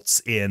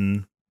results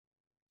in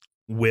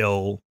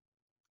Will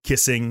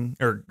kissing,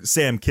 or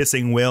Sam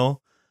kissing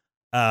Will,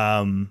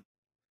 and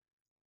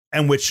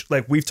which,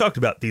 like we've talked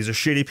about, these are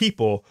shitty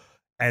people,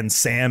 and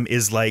Sam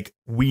is like,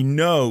 we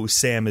know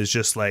Sam is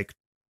just like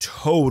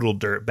total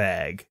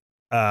dirtbag.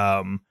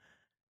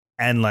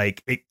 And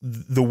like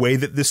the way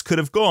that this could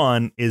have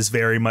gone is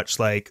very much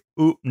like,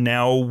 ooh,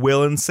 now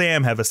Will and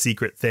Sam have a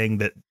secret thing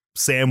that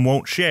Sam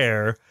won't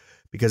share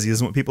because he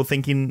doesn't want people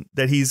thinking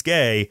that he's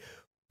gay.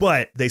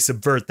 But they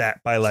subvert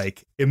that by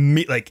like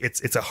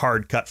it's a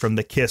hard cut from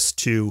the kiss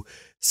to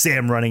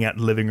Sam running out in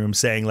the living room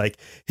saying like,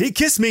 he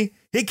kissed me.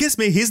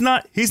 He's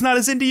not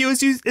as into you as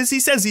he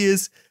says he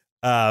is.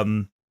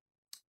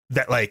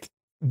 That like,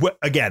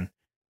 again,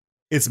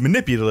 it's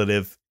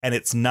manipulative, and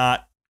it's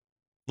not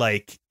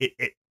like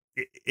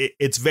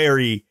it's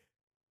very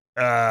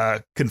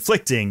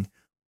conflicting,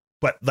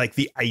 but like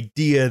the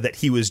idea that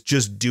he was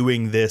just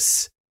doing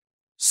this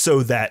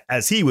so that,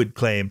 as he would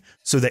claim,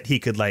 so that he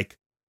could like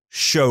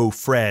show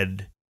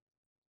Fred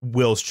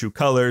Will's true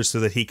colors, so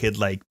that he could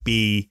like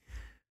be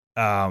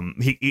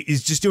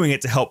he's just doing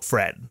it to help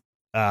Fred.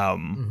 I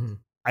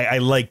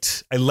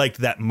liked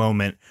that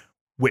moment,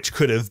 which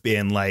could have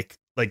been like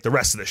the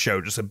rest of the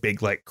show, just a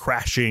big like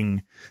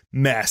crashing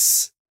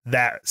mess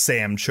that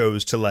Sam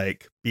chose to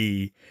like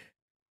be,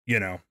 you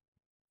know,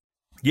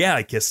 yeah,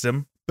 I kissed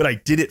him, but I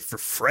did it for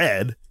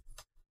Fred,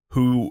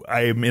 who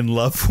I am in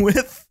love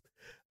with.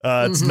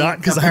 It's not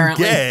because I'm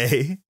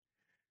gay.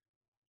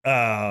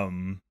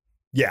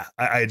 Yeah,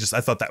 I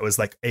thought that was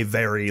like a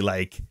very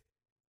like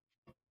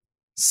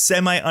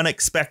semi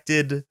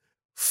unexpected,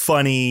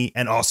 funny,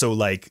 and also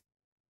like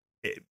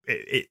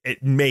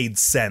it made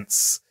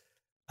sense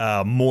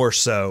more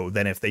so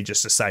than if they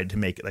just decided to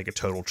make it like a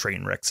total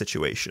train wreck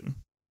situation.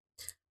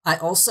 I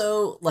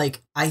also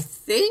like, I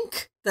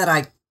think that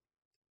I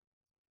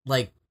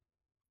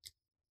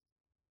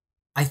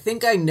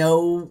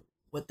know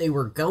what they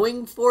were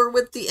going for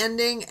with the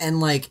ending, and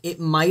like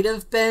it might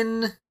have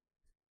been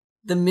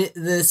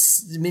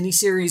this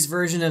miniseries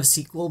version of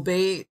sequel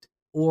bait,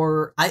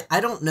 or I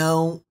don't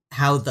know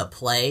how the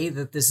play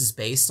that this is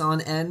based on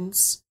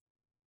ends,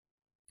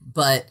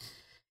 but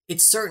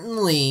it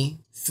certainly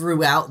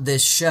throughout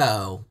this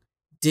show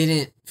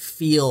didn't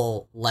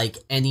feel like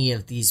any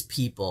of these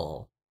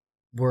people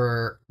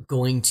were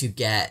going to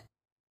get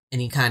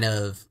any kind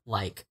of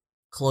like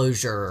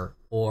closure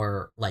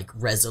or like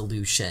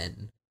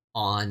resolution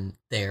on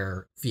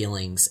their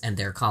feelings and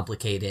their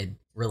complicated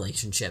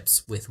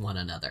relationships with one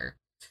another.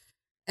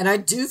 And I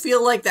do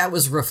feel like that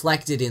was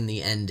reflected in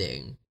the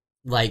ending.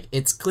 Like,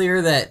 it's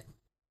clear that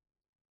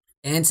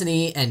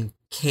Anthony and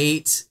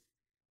Kate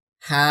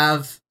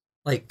have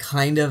like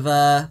kind of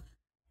a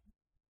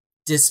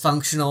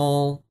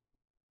dysfunctional,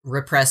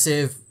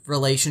 repressive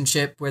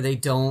relationship where they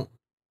don't,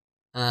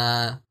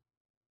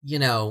 you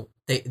know,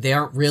 they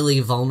aren't really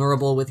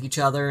vulnerable with each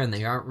other and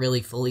they aren't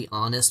really fully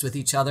honest with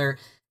each other.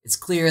 It's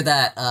clear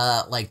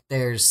that, like,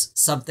 there's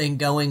something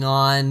going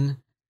on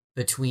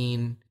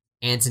between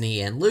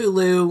Anthony and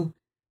Lulu,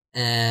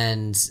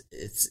 and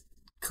it's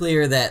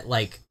clear that,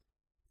 like,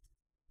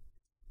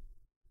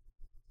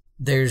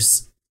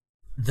 there's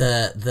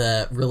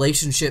the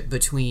relationship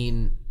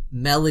between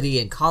Melody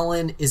and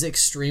Colin is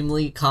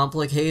extremely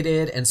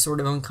complicated and sort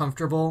of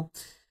uncomfortable.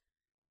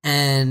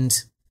 And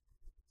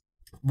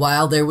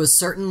while there was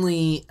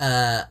certainly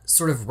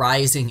sort of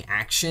rising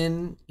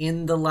action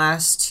in the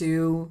last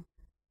two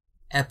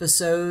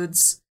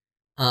episodes,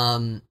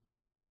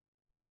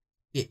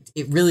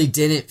 it really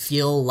didn't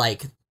feel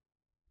like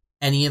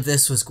any of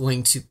this was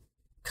going to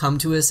come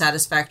to a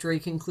satisfactory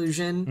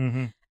conclusion.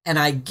 Mm-hmm. And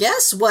I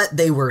guess what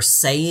they were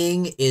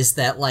saying is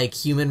that, like,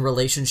 human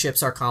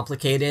relationships are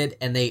complicated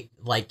and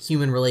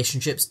human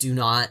relationships do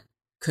not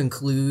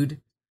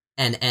conclude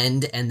and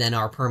end and then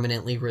are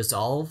permanently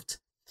resolved,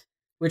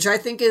 which I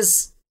think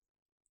is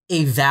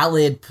a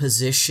valid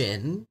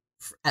position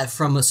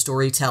from a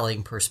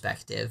storytelling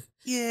perspective.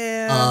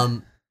 Yeah.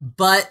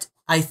 But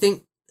I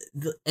think,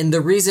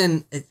 the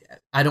reason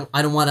I don't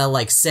want to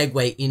like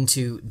segue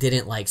into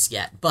didn't likes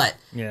yet, but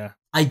yeah.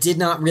 I did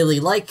not really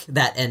like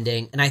that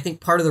ending, and I think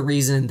part of the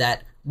reason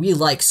that we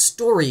like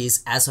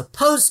stories as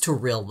opposed to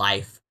real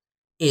life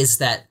is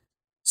that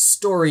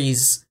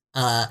stories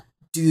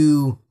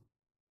do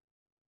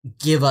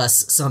give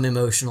us some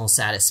emotional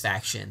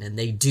satisfaction, and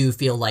they do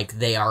feel like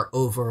they are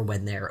over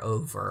when they're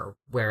over,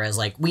 whereas,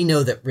 like, we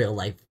know that real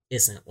life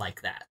isn't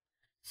like that.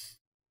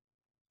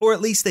 Or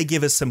at least they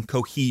give us some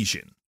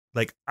cohesion.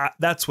 Like,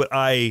 that's what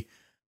I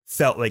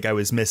felt like I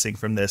was missing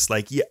from this.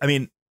 Like, yeah, I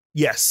mean,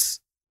 yes.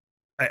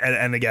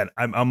 And again,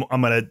 I'm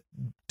going to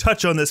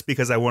touch on this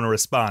because I want to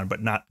respond,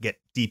 but not get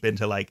deep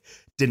into like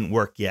didn't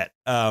work yet.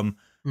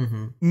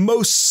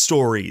 Most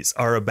stories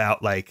are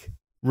about like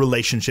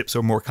relationships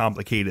are more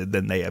complicated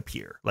than they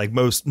appear. Like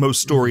most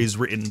stories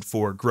written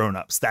for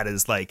grown-ups, that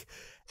is like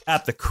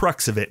at the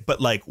crux of it.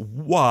 But like,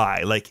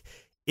 why? Like,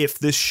 if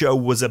this show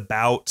was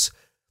about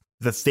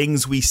the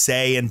things we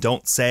say and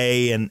don't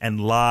say and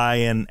lie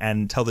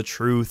and tell the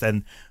truth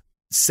and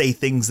say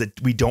things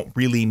that we don't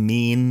really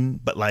mean,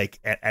 but like,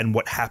 and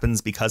what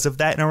happens because of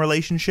that in our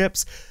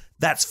relationships,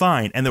 that's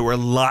fine. And there were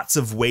lots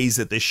of ways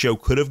that this show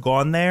could have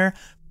gone there,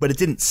 but it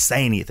didn't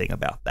say anything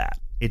about that.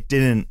 It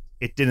didn't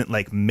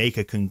like make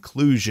a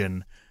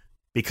conclusion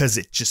because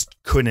it just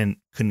couldn't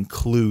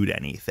conclude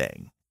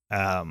anything.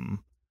 To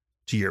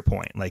your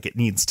point, like, it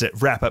needs to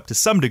wrap up to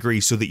some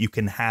degree so that you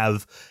can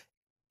have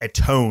a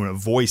tone, a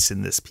voice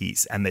in this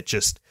piece, and that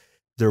just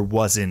there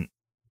wasn't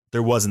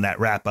that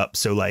wrap up.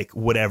 So like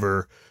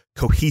whatever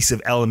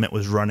cohesive element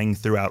was running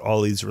throughout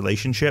all these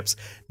relationships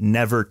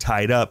never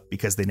tied up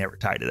because they never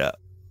tied it up.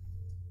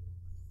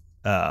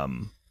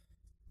 Can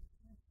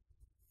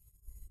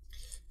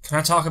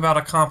I talk about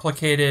a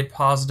complicated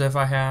positive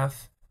I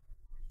have?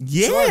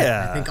 Yeah.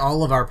 Sure. I think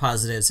all of our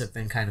positives have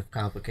been kind of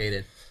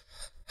complicated.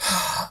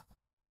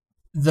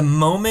 The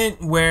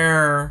moment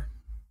where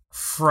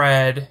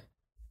Fred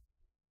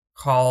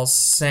calls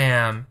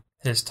Sam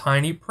his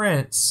tiny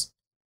prince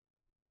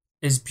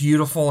is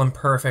beautiful and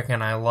perfect,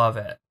 and I love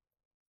it.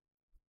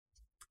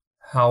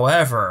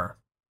 However,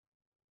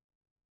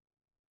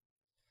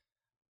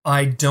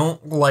 I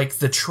don't like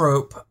the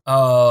trope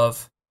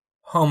of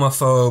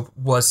homophobe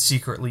was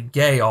secretly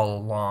gay all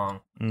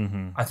along.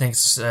 Mm-hmm. I think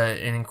it's an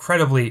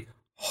incredibly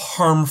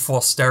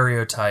harmful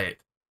stereotype,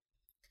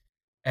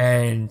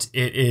 and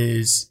it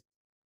is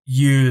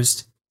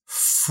used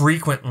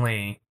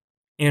frequently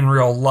in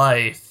real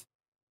life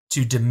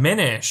to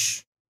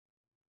diminish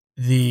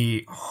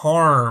the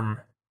harm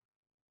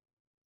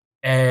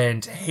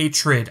and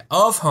hatred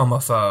of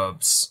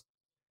homophobes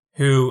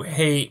who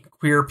hate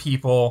queer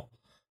people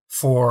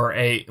for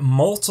a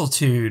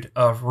multitude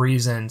of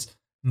reasons,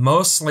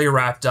 mostly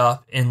wrapped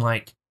up in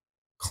like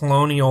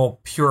colonial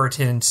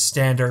Puritan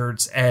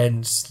standards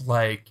and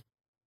like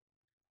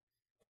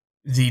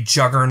the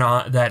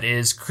juggernaut that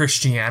is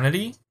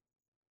Christianity.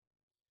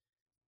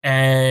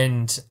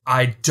 And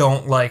I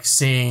don't like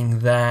seeing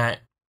that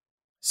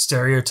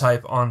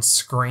stereotype on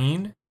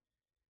screen.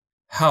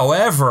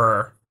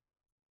 However,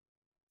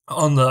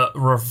 on the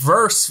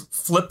reverse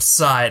flip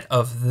side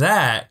of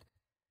that,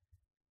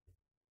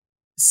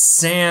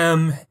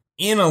 Sam,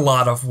 in a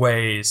lot of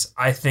ways,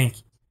 I think,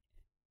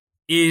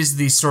 is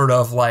the sort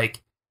of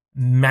like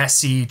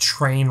messy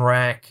train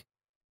wreck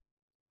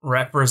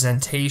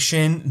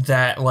representation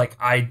that like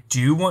I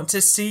do want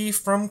to see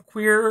from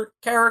queer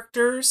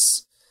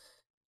characters.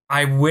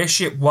 I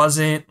wish it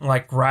wasn't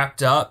like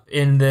wrapped up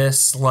in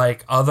this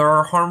like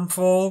other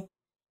harmful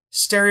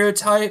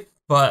stereotype,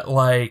 but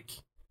like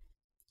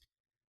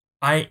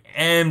I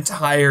am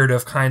tired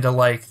of kind of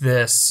like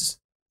this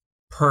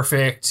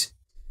perfect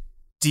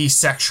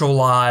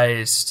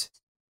desexualized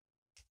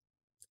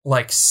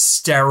like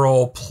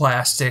sterile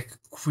plastic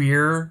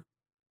queer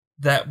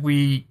that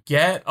we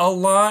get a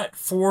lot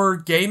for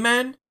gay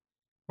men,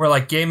 where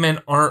like gay men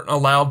aren't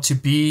allowed to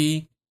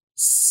be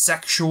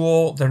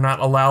sexual, they're not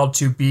allowed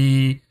to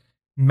be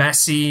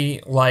messy,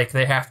 like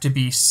they have to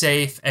be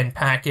safe and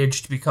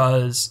packaged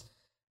because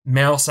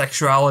male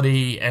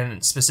sexuality,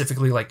 and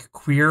specifically like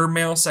queer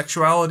male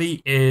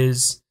sexuality,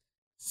 is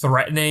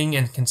threatening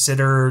and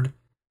considered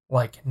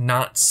like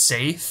not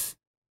safe.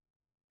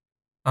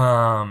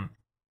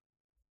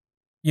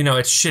 You know,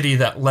 it's shitty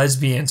that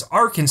lesbians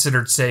are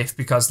considered safe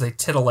because they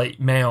titillate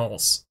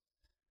males,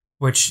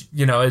 which,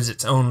 you know, is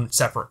its own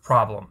separate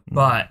problem. Mm-hmm.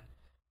 But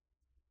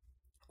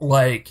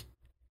like,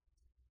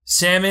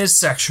 Sam is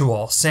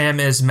sexual, Sam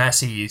is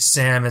messy,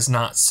 Sam is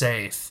not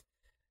safe.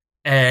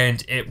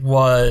 And it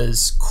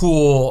was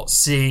cool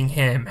seeing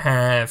him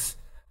have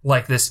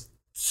like this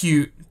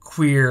cute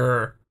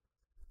queer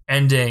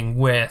ending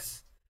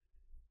with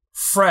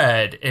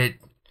Fred.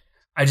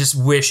 I just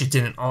wish it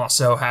didn't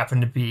also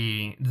happen to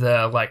be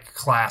the like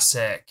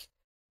classic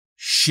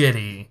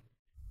shitty,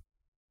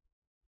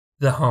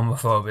 the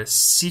homophobe is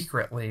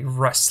secretly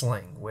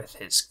wrestling with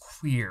his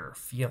queer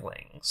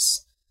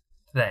feelings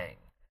thing.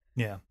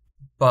 Yeah.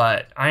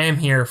 But I am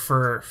here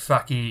for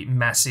fucky,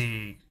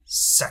 messy,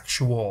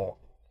 sexual,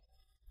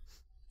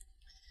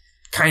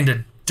 kind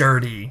of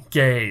dirty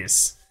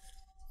gays.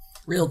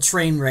 Real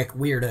train wreck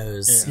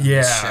weirdos.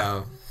 Yeah.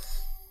 Show.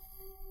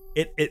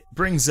 It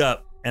brings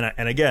up,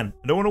 and again,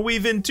 I don't want to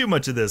weave in too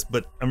much of this,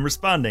 but I'm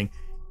responding.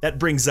 That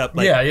brings up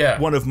like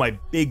one of my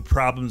big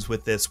problems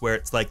with this, where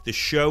it's like the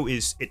show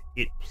is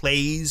it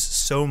plays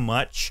so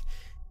much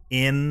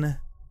in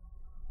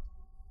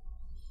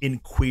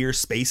queer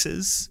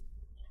spaces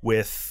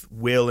with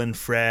Will and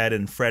Fred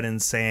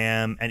and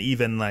Sam, and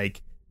even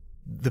like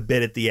the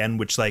bit at the end,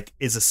 which like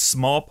is a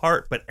small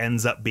part but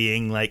ends up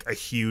being like a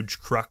huge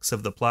crux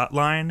of the plot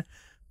line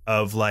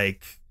of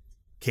like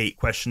Kate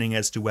questioning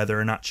as to whether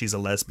or not she's a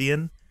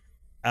lesbian.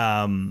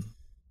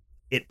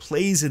 It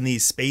plays in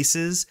these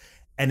spaces,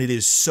 and it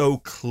is so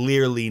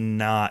clearly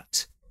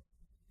not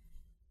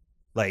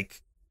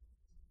like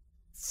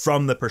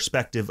from the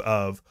perspective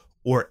of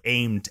or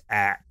aimed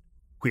at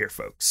queer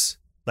folks.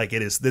 Like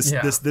it is this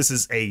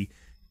is a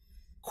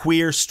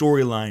queer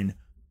storyline,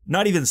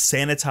 not even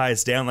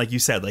sanitized down, like you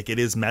said. Like it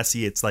is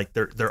messy. It's like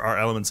there are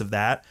elements of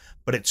that,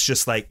 but it's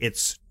just like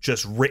it's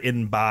just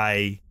written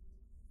by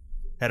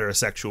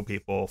heterosexual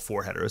people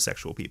for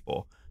heterosexual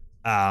people.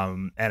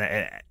 And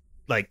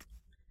like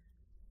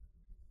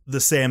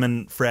the Sam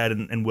and Fred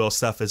and Will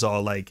stuff is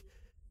all like,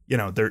 you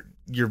know,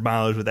 your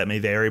mileage with that may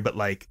vary, but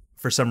like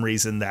for some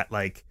reason that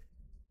like,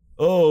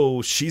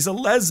 oh, she's a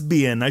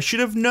lesbian, I should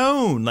have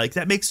known, like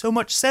that makes so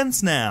much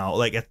sense now.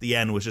 Like at the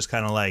end was just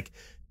kind of like,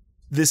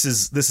 this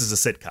is a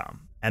sitcom,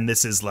 and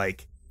this is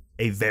like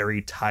a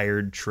very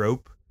tired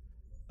trope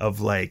of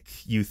like,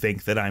 you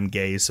think that I'm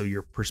gay, so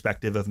your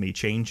perspective of me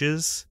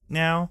changes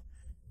now,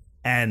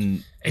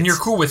 and you're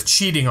cool with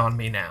cheating on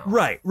me now.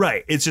 Right.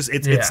 It's just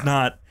it's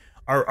not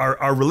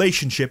our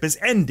relationship is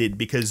ended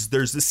because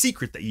there's the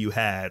secret that you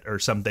had or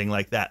something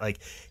like that. Like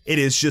it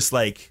is just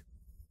like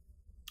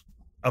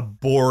a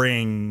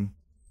boring,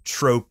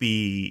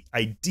 tropey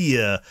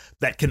idea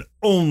that can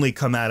only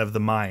come out of the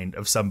mind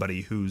of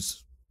somebody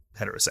who's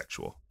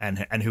heterosexual and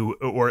who,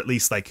 or at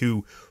least like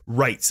who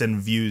writes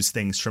and views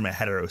things from a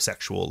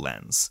heterosexual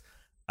lens.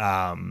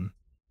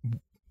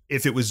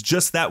 If it was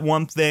just that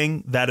one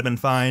thing, that'd have been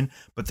fine,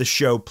 but the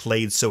show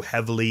played so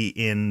heavily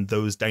in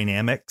those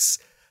dynamics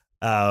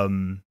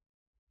and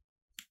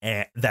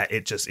that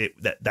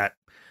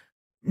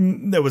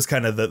that was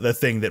kind of the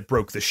thing that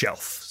broke the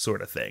shelf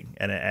sort of thing.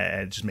 And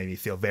it just made me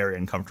feel very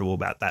uncomfortable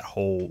about that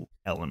whole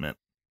element,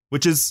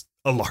 which is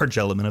a large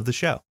element of the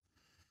show.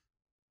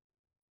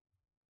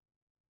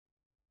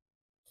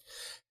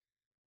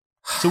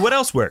 So what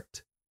else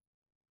worked?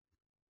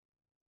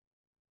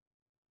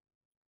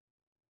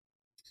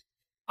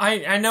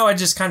 I know I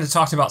just kind of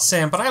talked about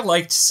Sam, but I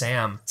liked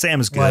Sam.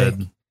 Sam is good.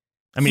 Like,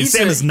 I mean,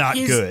 Sam is not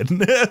good.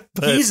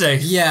 But he's a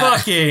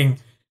fucking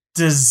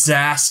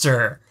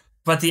disaster.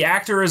 But the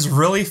actor is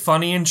really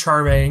funny and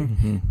charming.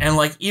 Mm-hmm. And,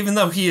 like, even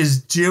though he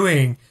is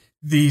doing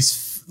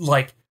these,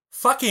 like,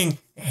 fucking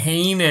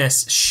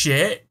heinous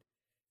shit,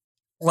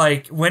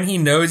 like, when he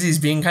knows he's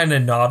being kind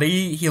of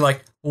naughty, he,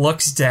 like,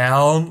 looks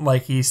down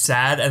like he's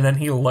sad. And then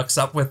he looks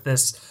up with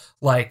this,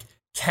 like,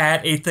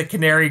 cat ate the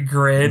canary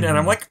grin. Mm-hmm. And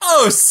I'm like,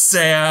 oh,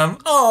 Sam.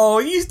 Oh,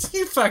 you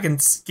fucking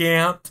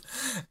scamp.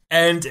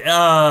 And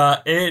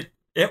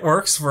it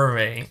works for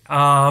me.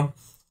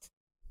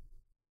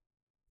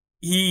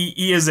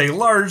 He is a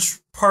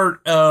large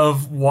part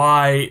of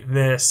why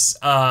this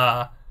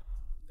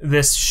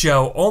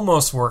show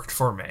almost worked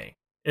for me.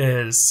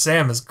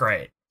 Sam is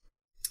great.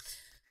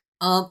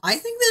 I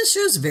think this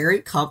show's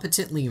very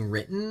competently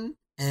written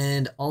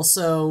and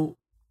also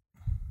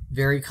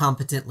very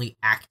competently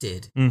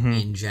acted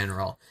in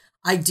general.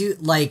 I do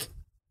like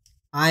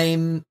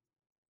I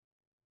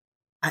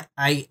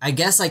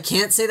guess I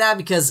can't say that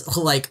because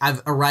like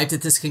I've arrived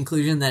at this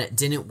conclusion that it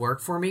didn't work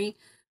for me,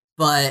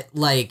 but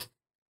like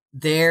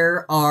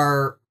there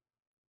are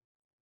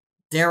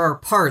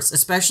parts,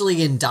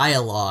 especially in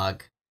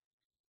dialogue,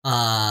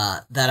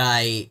 that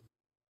I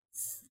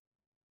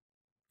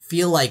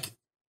feel like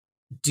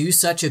do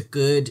such a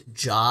good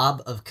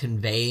job of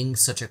conveying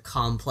such a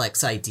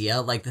complex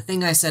idea. Like the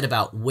thing I said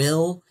about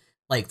Will,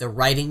 like the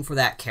writing for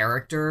that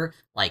character,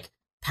 like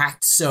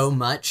packed so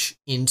much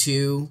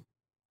into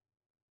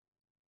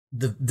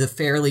the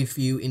fairly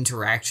few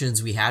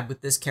interactions we had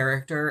with this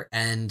character,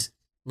 and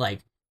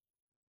like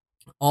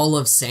all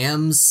of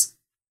Sam's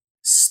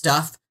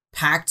stuff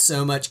packed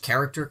so much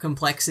character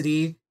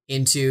complexity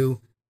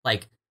into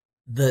like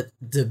the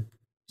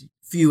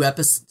few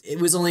episodes.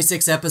 It was only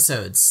 6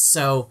 episodes,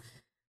 so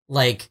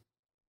like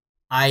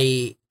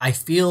I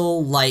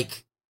feel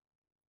like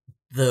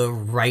the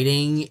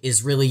writing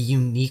is really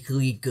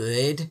uniquely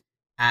good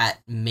at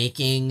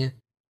making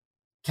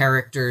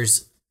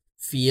characters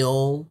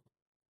feel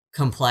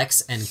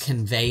complex and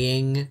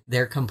conveying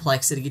their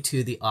complexity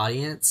to the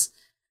audience.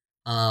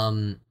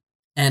 And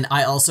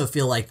I also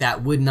feel like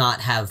that would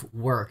not have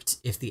worked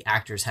if the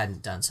actors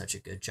hadn't done such a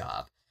good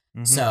job.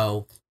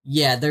 So,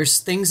 yeah, there's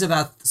things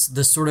about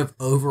the sort of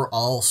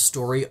overall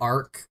story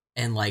arc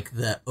and like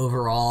the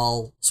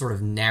overall sort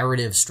of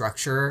narrative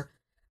structure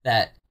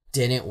that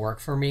didn't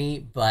work for me,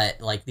 but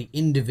like the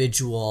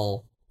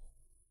individual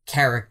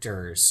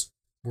characters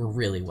were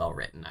really well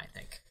written, I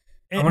think.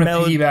 I'm going to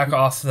piggyback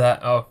off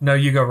that. Oh, no,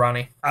 you go,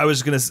 Ronnie. I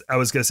was gonna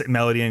say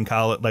Melody and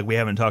Colin, like we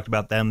haven't talked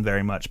about them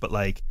very much, but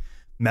like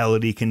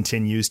Melody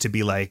continues to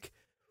be like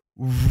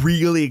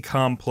really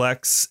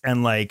complex,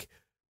 and like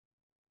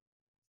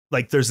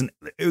there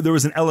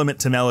was an element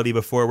to Melody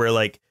before where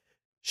like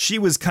she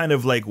was kind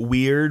of like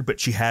weird, but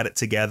she had it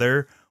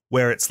together,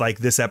 where it's like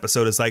this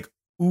episode is like,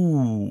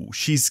 ooh,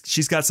 she's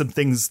got some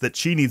things that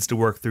she needs to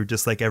work through,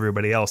 just like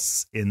everybody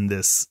else in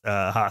this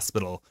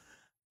hospital.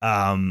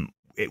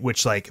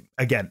 Which like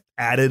again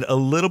added a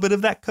little bit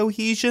of that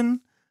cohesion.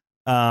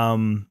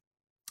 And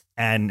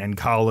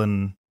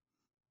Colin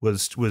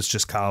was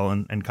just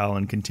Colin, and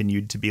Colin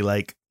continued to be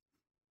like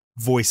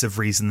voice of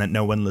reason that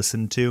no one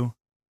listened to.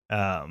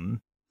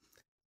 And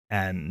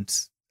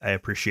I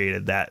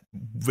appreciated that.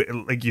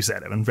 Like you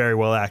said, Evan, very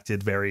well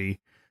acted, very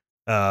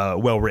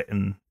well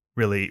written.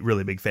 Really,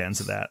 really big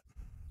fans of that.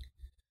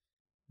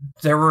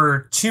 There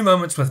were 2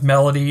 moments with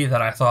Melody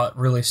that I thought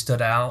really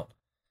stood out.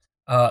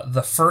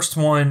 The first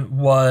one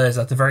was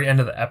at the very end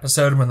of the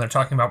episode when they're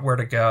talking about where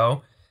to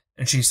go.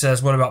 And she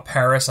says, "What about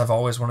Paris? I've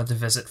always wanted to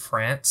visit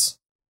France."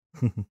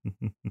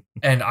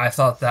 And I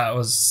thought that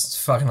was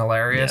fucking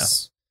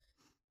hilarious.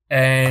 Yeah.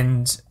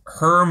 And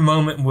her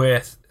moment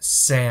with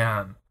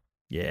Sam,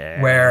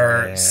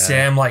 where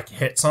Sam like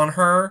hits on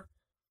her,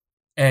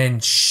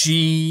 and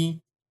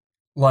she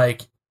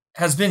like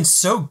has been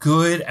so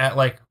good at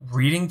like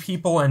reading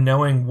people and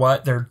knowing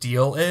what their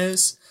deal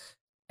is,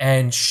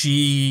 and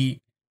she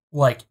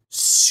like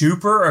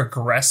super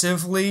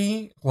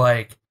aggressively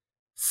like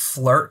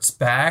flirts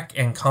back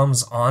and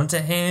comes onto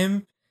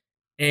him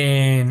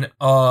in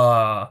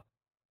a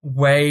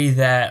way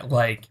that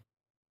like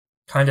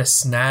kind of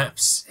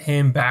snaps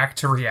him back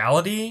to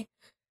reality.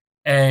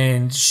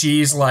 And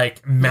she's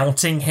like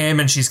mounting him,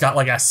 and she's got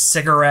like a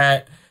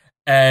cigarette,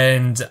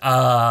 and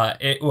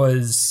it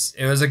was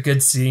a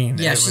good scene.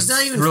 Yeah, she's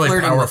not even really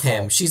flirting with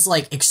him. She's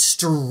like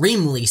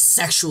extremely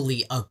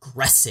sexually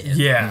aggressive.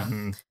 Yeah.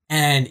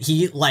 And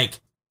he like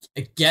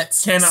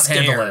gets cannot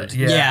scared. handle it.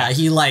 Yeah,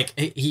 he like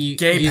he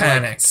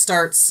panic like,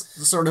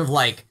 starts sort of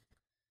like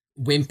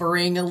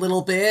whimpering a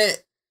little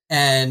bit,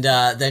 and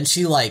then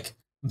she like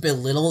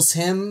belittles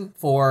him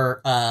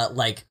for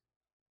like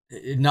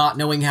not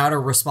knowing how to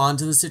respond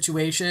to the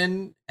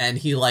situation, and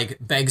he like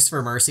begs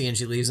for mercy, and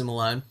she leaves him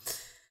alone.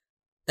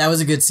 That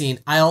was a good scene.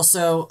 I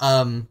also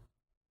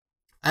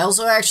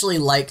actually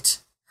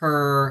liked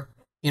her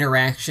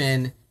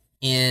interaction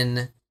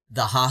in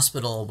the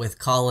hospital with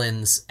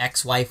Colin's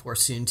ex-wife or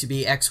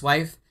soon-to-be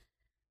ex-wife,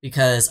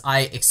 because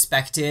I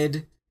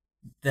expected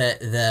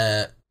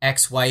the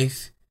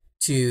ex-wife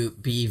to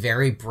be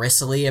very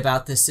bristly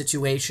about this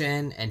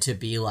situation and to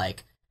be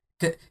like,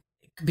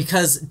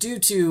 because due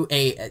to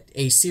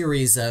a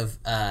series of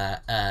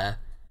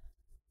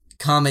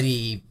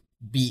comedy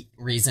beat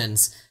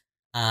reasons,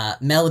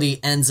 Melody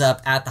ends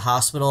up at the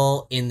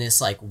hospital in this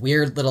like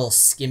weird little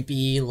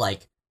skimpy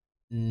like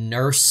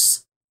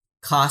nurse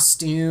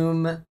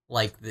costume,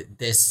 like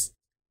this,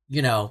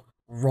 you know,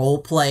 role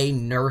play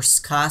nurse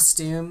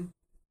costume.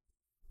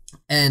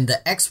 And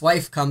the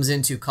ex-wife comes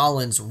into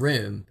Colin's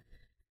room,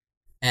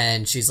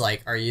 and she's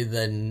like, "Are you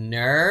the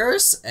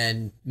nurse?"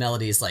 And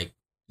Melody's like,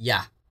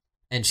 "Yeah."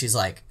 And she's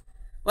like,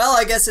 "Well,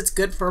 I guess it's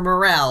good for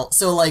morale."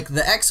 So like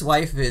the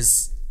ex-wife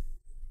is,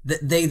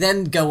 they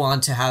then go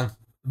on to have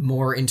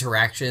more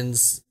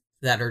interactions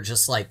that are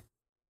just like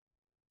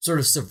sort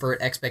of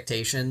subvert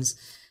expectations,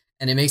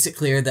 and it makes it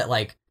clear that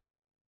like,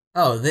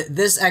 oh,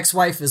 this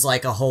ex-wife is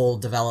like a whole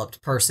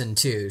developed person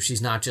too.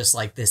 She's not just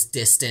like this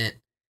distant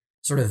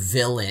sort of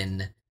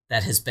villain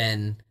that has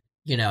been,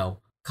 you know,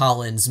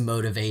 Colin's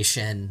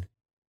motivation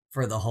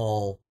for the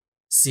whole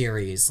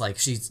series. Like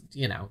she's,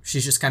 you know,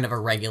 she's just kind of a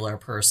regular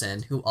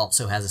person who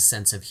also has a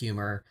sense of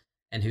humor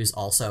and who's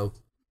also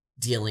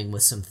dealing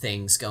with some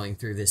things going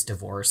through this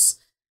divorce.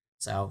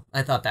 So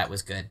I thought that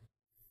was good.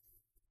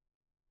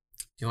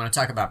 Do you want to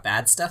talk about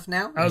bad stuff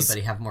now?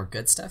 Anybody have more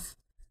good stuff?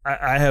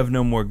 I have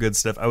no more good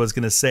stuff. I was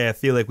going to say, I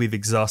feel like we've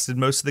exhausted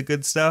most of the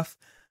good stuff.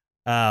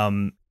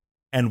 And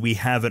we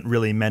haven't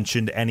really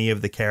mentioned any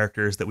of the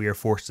characters that we are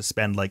forced to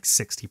spend like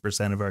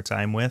 60% of our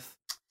time with.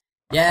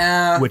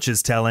 Yeah. Which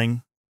is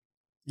telling.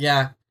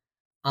 Yeah.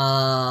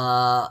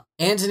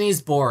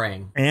 Anthony's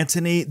boring.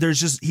 Anthony,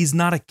 he's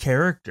not a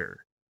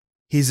character.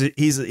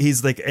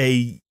 He's like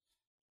a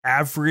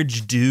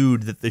average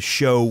dude that the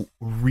show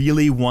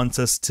really wants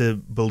us to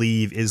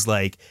believe is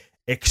like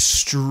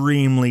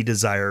extremely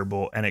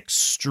desirable and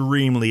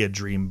extremely a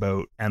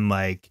dreamboat and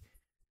like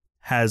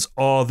has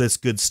all this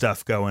good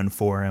stuff going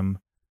for him,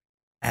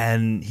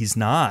 and he's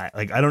not.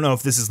 Like, I don't know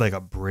if this is like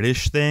a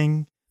British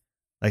thing,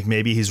 like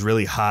maybe he's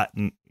really hot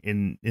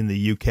in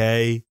the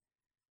UK.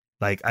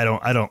 Like, I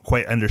don't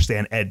quite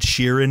understand Ed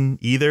Sheeran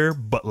either,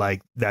 but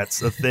like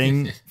that's a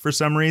thing for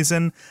some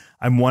reason.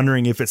 I'm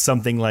wondering if it's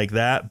something like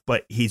that,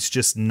 but he's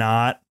just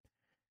not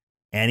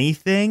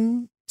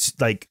anything.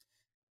 Like,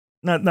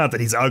 not that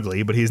he's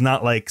ugly, but he's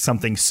not like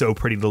something so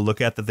pretty to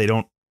look at that they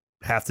don't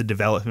have to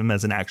develop him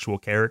as an actual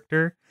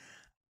character.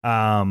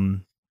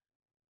 And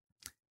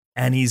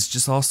he's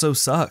just also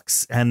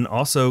sucks. And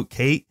also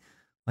Kate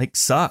like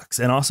sucks.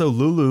 And also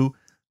Lulu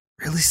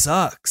really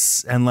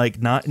sucks, and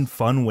like not in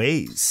fun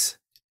ways.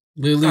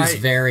 Lulu's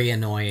very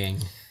annoying.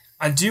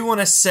 I do want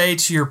to say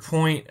to your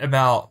point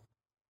about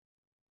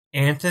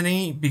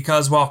Anthony,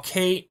 because while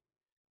Kate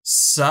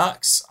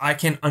sucks, I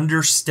can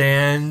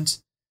understand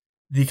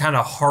the kind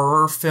of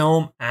horror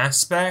film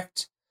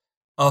aspect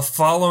of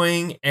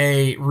following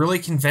a really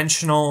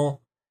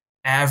conventional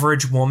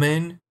average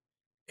woman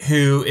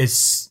who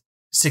is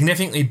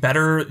significantly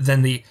better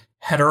than the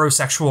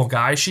heterosexual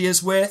guy she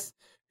is with,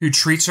 who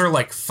treats her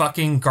like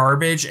fucking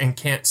garbage and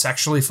can't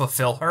sexually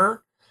fulfill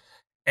her.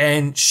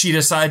 And she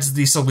decides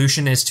the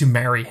solution is to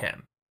marry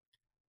him.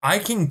 I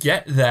can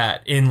get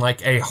that in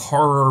like a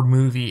horror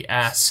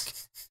movie-esque,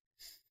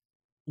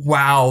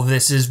 wow,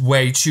 this is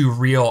way too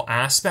real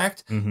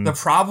aspect. Mm-hmm. The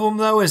problem,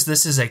 though, is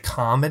this is a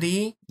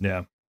comedy.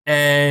 Yeah.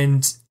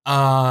 And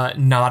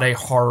not a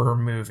horror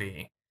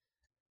movie.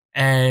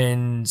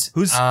 And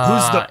who's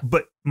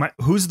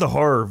the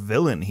horror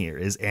villain here?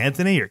 Is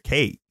Anthony or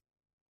Kate?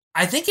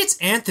 I think it's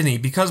Anthony,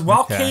 because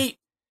while Kate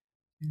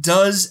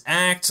does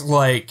act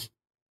like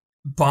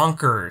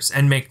bonkers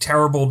and make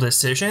terrible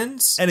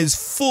decisions and is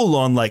full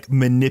on like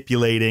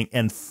manipulating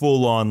and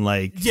full on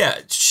like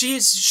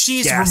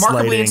she's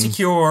remarkably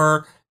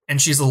insecure, and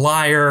she's a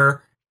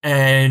liar,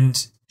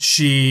 and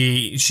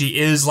she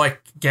is like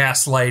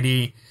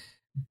gaslighty,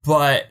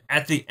 but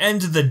at the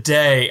end of the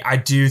day I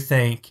do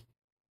think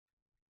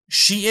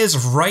she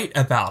is right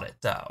about it,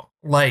 though.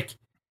 Like,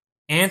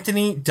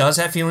 Anthony does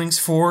have feelings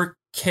for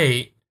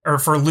Kate, or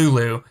for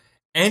Lulu,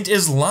 and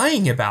is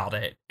lying about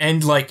it,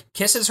 and like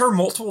kisses her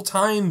multiple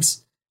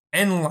times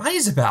and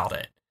lies about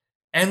it.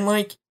 And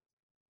like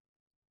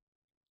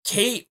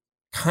Kate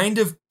kind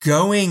of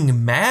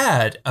going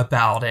mad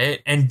about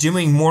it and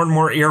doing more and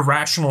more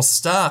irrational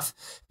stuff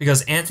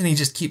because Anthony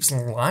just keeps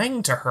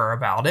lying to her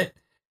about it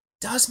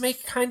does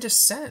make kind of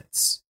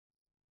sense.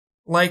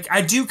 Like,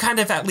 I do kind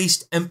of at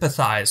least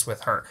empathize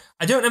with her.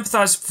 I don't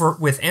empathize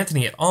with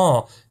Anthony at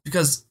all,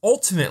 because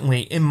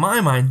ultimately, in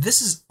my mind,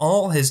 this is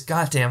all his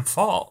goddamn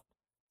fault.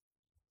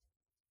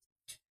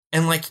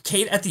 And like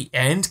Kate at the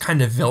end,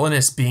 kind of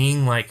villainous,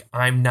 being like,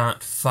 I'm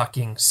not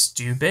fucking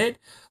stupid.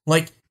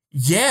 Like,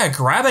 yeah,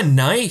 grab a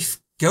knife,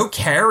 go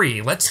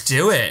carry, let's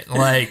do it.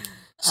 Like,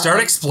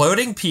 start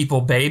exploding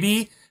people,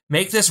 baby.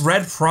 Make this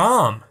red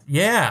prom.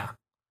 Yeah.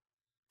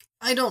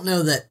 I don't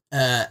know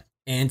that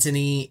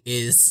Anthony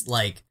is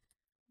like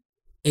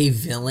a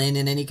villain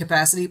in any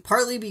capacity,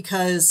 partly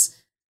because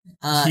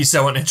he's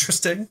so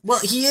uninteresting.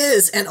 Well, he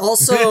is, and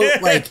also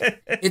like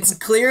it's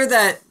clear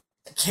that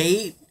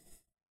Kate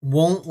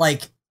won't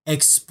like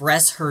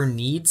express her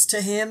needs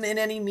to him in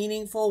any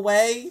meaningful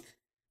way.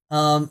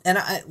 And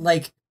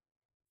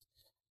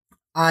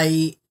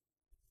I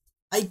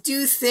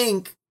do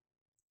think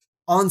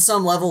on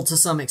some level, to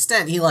some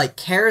extent, he like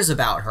cares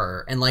about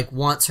her and like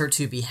wants her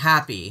to be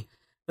happy,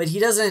 but he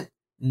doesn't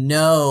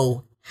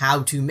know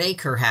how to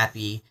make her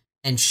happy,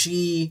 and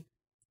she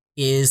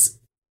is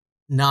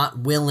not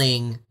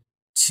willing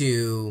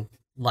to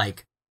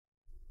like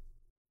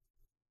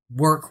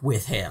work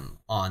with him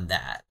on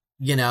that.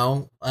 You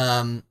know,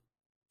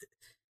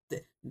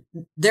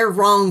 they're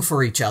wrong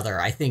for each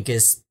other, I think,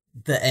 is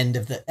the end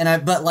of the,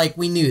 but like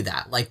we knew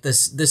that, like the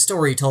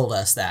story told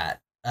us that.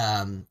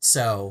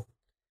 So,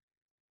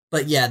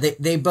 but yeah,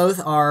 they both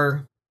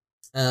are,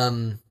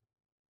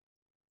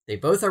 they They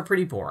both are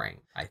pretty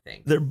boring, I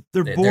think.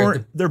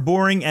 They're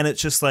boring, and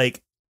it's just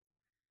like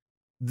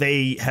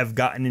they have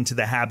gotten into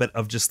the habit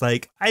of just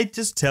like, I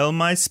just tell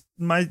my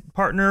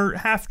partner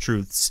half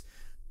truths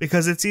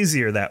because it's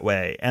easier that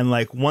way. And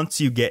like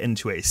once you get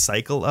into a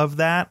cycle of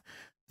that,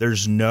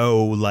 there's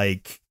no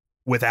like,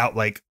 without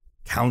like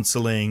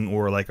counseling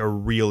or like a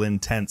real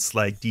intense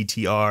like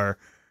DTR,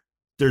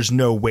 there's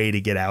no way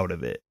to get out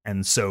of it.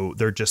 And so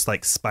they're just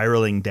like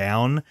spiraling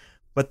down,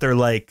 but they're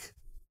like,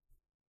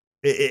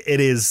 it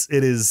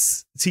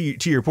is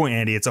to your point,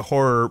 Andy, it's a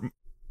horror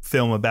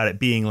film about it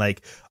being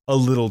like a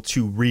little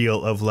too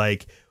real of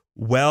like,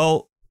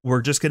 well, we're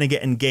just going to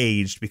get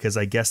engaged because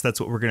I guess that's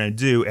what we're going to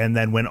do. And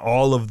then when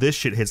all of this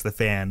shit hits the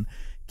fan,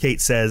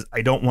 Kate says,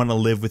 I don't want to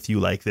live with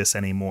you like this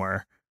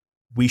anymore.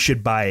 We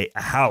should buy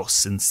a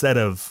house instead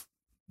of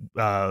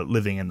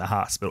living in the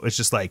hospital. It's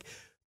just like,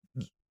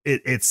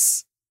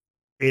 it's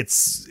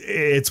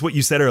what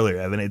you said earlier,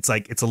 Evan. It's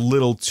like, it's a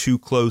little too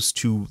close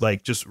to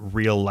like just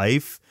real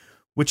life,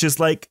 which is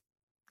like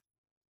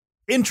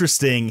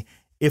interesting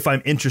if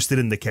I'm interested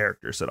in the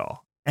characters at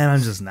all. And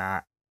I'm just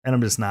not.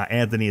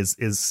 Anthony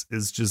is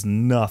just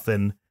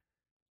nothing.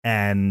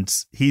 And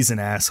he's an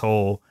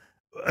asshole,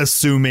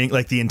 assuming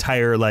like the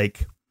entire,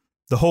 like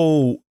the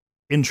whole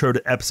intro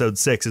to episode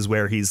 6 is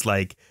where he's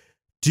like,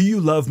 do you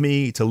love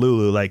me, to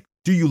Lulu? Like,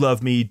 do you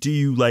love me? Do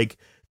you like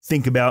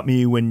think about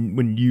me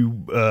when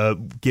you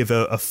give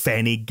a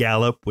fanny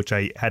gallop, which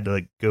I had to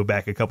like go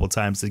back a couple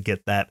times to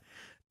get that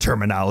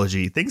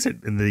terminology. Things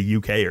in the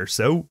UK are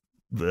so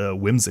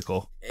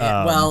whimsical.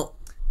 Well,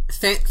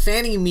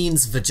 fanny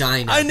means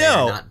vagina. I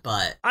know, there, not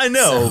butt. I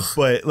know, so.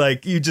 But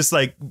like you just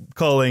like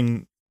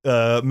calling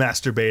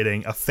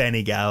masturbating a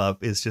fanny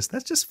gallop is just,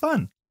 that's just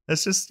fun.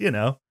 That's just, you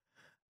know,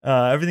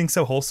 everything's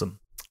so wholesome.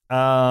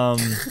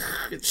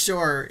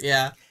 Sure,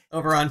 yeah.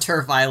 Over on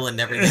Turf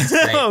Island, everything's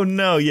great. Oh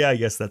no, yeah, I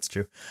guess that's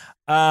true.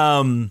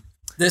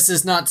 This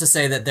is not to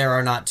say that there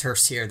are not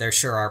turfs here. There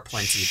sure are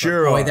plenty.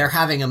 Sure, but boy, are. they're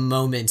having a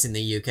moment in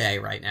the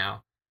UK right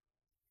now.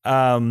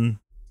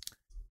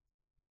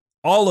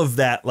 All of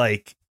that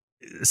like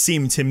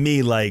seemed to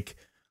me like,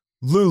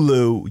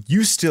 Lulu,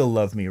 you still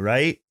love me,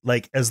 right?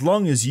 Like as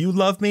long as you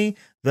love me,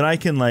 then I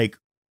can like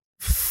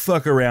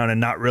fuck around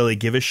and not really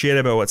give a shit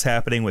about what's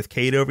happening with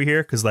Kate over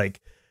here, because like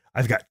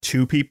I've got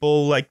two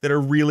people like that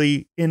are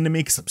really into me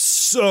because I'm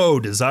so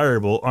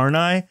desirable, aren't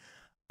I?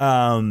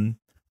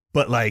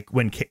 But like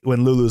when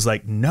Lulu's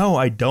like, no,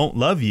 I don't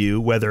love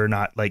you, whether or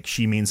not like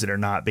she means it or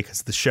not,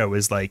 because the show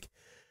is like,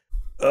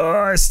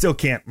 I still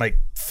can't like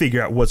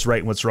figure out what's right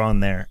and what's wrong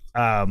there.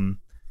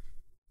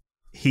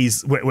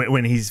 He's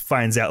when he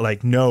finds out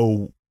like,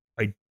 no,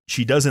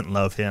 she doesn't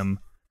love him,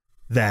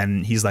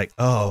 then he's like,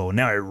 oh,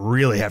 now I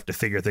really have to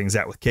figure things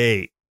out with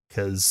Kate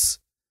because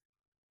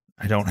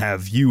I don't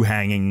have you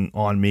hanging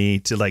on me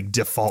to like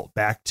default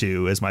back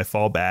to as my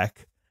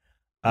fallback.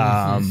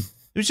 It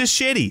was just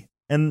shitty.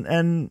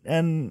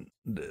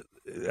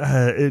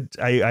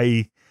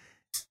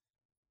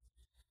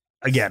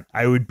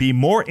 I would be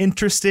more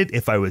interested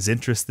if I was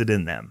interested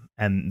in them,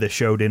 and the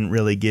show didn't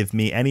really give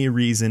me any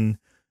reason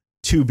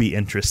to be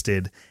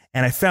interested.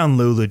 And I found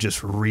Lulu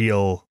just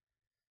real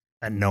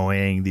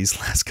annoying these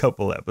last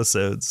couple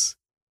episodes,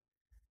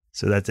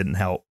 so that didn't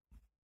help.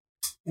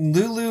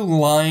 Lulu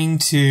lying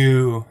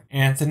to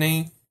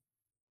Anthony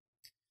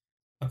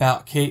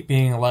about Kate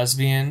being a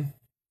lesbian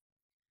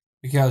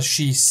because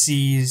she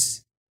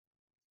sees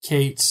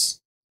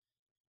Kate's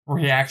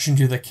reaction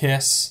to the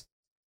kiss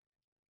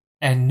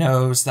and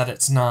knows that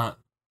it's not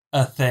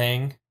a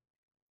thing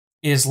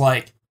is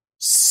like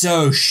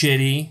so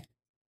shitty.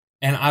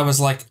 And I was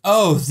like,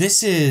 oh,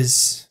 this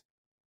is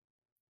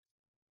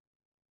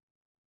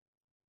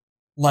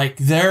like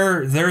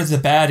they're the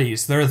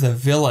baddies, they're the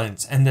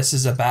villains, and this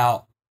is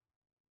about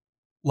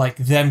like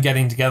them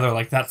getting together.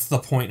 Like that's the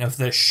point of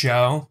this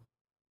show.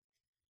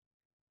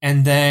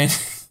 And then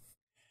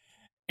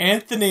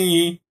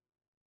Anthony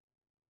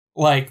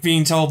like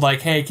being told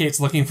like, hey, Kate's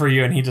looking for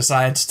you, and he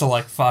decides to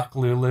like fuck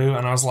Lulu.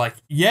 And I was like,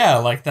 yeah,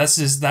 like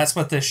that's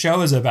what this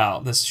show is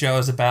about. This show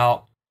is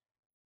about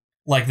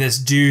like this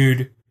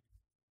dude,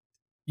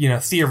 you know,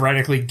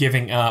 theoretically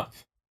giving up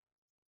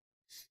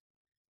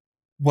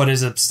what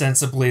is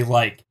ostensibly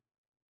like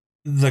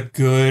the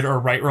good or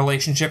right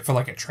relationship for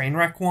like a train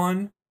wreck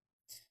one.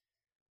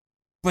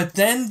 But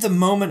then the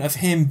moment of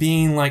him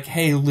being like,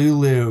 hey,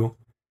 Lulu,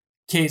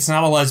 Kate's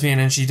not a lesbian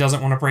and she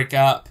doesn't want to break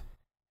up,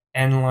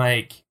 and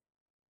like,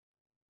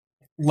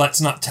 let's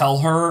not tell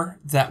her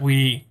that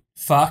we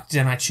fucked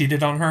and I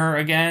cheated on her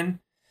again,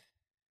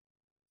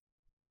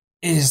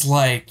 is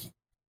like,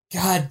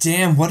 god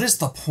damn, what is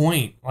the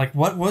point? Like,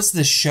 what was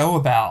this show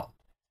about?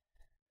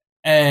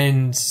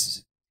 And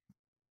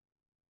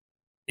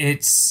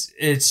it's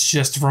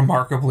just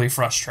remarkably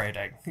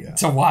frustrating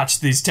to watch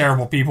these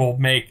terrible people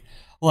make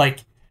like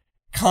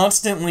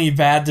constantly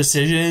bad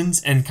decisions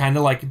and kind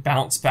of like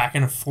bounce back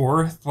and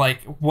forth.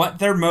 Like what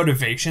their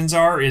motivations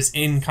are is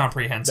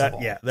incomprehensible.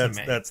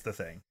 That's the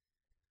thing.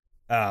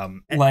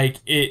 Like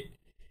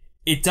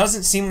it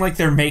doesn't seem like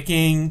they're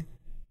making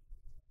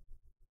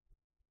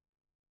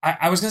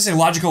I was gonna say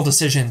logical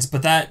decisions,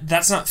 but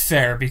that's not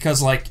fair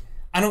because like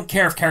I don't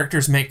care if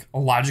characters make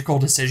logical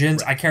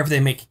decisions. I care if they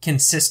make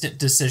consistent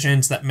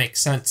decisions that make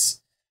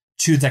sense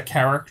to the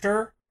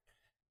character.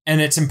 And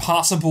it's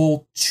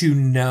impossible to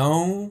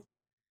know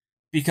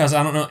because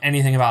I don't know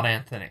anything about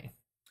Anthony.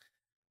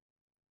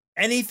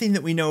 Anything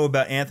that we know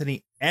about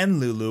Anthony and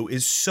Lulu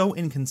is so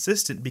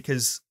inconsistent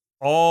because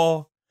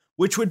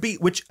which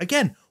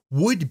again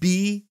would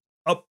be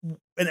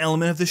an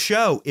element of the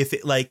show if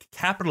it like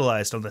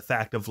capitalized on the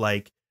fact of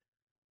like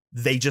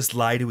they just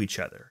lie to each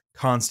other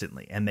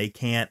constantly and they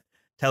can't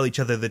tell each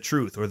other the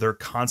truth, or they're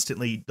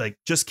constantly like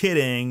just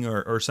kidding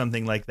or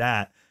something like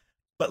that.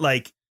 But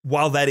like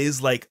while that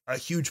is like a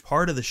huge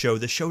part of the show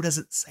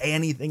doesn't say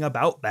anything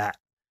about that.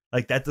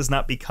 Like that does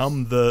not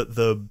become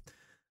the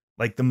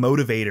like the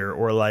motivator,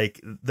 or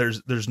like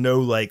there's no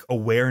like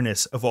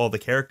awareness of all the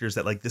characters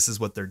that like this is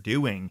what they're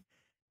doing.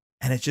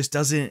 And it just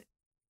doesn't,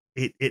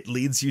 it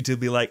leads you to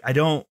be like, I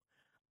don't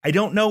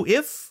know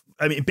if,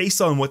 I mean,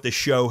 based on what the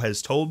show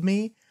has told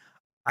me,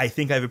 I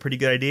think I have a pretty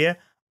good idea.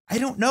 I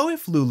don't know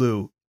if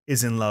Lulu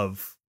is in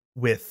love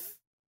with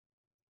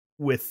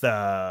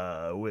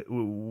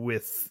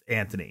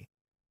Anthony.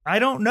 I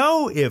don't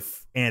know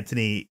if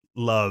Anthony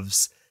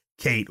loves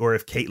Kate or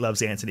if Kate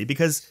loves Anthony,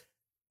 because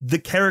the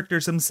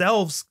characters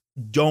themselves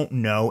don't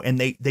know, and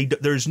they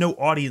there's no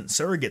audience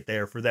surrogate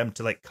there for them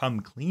to like come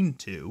clean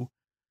to.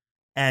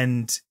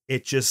 And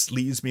it just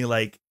leaves me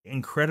like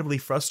incredibly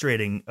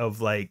frustrating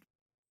of like,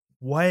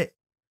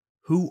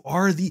 who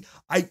are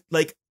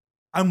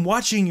I'm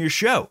watching your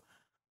show.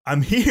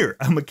 I'm here.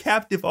 I'm a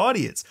captive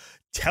audience.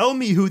 Tell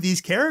me who these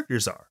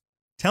characters are.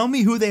 Tell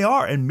me who they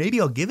are, and maybe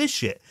I'll give a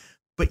shit.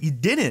 But you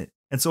didn't,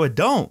 and so I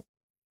don't.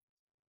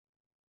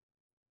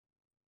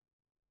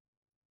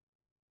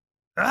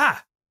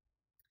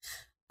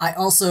 I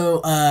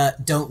also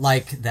don't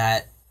like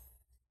that.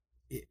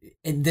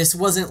 This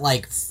wasn't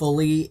like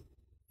fully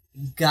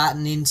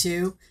gotten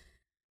into,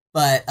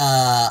 but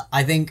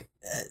I think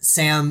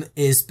Sam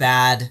is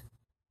bad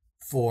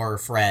for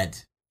Fred,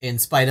 in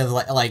spite of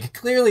like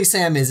clearly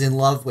Sam is in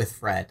love with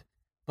Fred,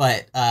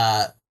 but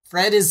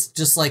Fred is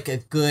just like a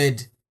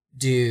good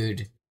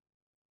dude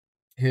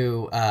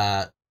who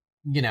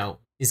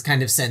is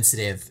kind of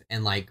sensitive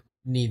and like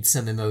needs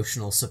some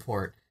emotional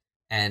support,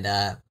 and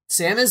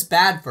Sam is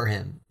bad for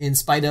him in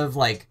spite of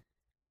like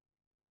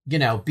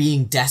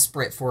being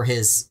desperate for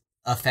his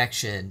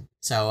affection.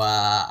 So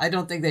I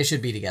don't think they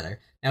should be together.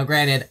 Now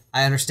granted,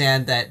 I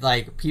understand that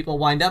like people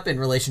wind up in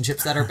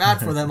relationships that are bad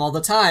for them all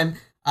the time,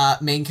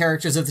 main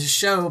characters of the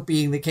show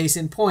being the case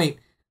in point.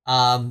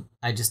 I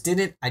just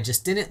didn't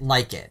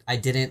like it. I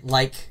didn't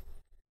like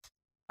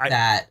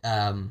that.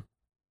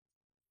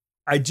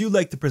 I do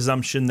like the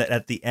presumption that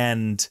at the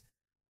end,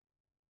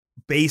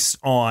 based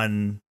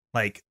on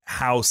like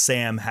how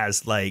Sam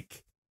has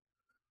like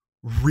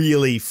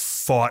really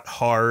fought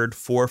hard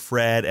for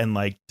Fred and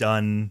like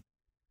done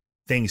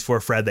things for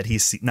Fred that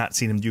he's not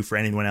seen him do for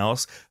anyone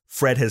else,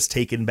 Fred has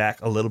taken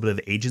back a little bit of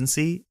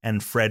agency,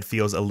 and Fred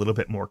feels a little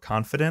bit more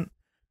confident.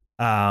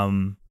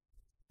 That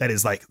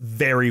is like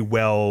very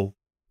well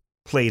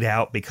played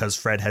out because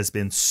Fred has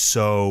been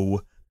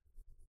so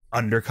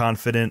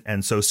underconfident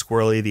and so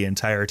squirrely the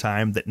entire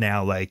time that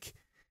now like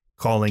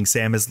calling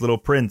Sam his little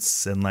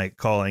prince and like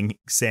calling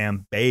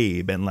Sam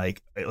babe and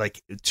like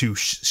to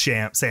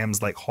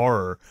Sam's like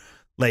horror,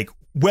 like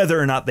whether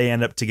or not they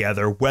end up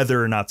together,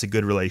 whether or not it's a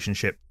good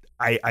relationship,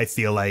 I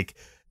feel like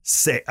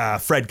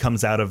Fred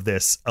comes out of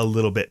this a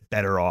little bit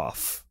better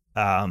off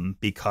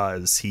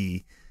because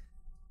he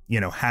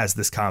has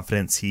this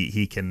confidence.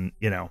 He can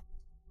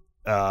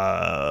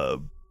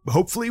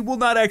hopefully will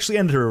not actually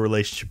enter a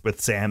relationship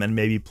with Sam and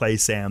maybe play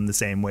Sam the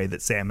same way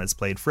that Sam has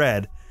played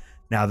Fred,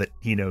 now that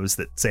he knows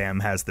that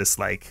Sam has this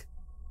like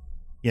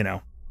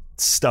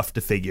stuff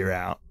to figure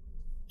out.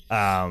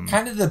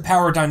 Kind of the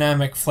power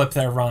dynamic flip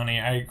there, Ronnie.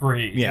 I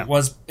agree. Yeah.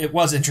 It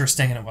was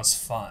interesting and it was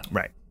fun.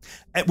 Right.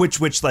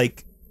 Which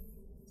like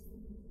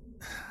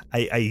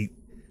I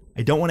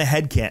don't want to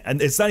headcanon,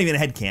 and it's not even a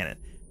headcanon,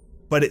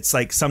 but it's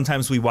like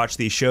sometimes we watch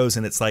these shows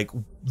and it's like,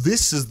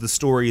 this is the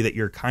story that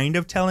you're kind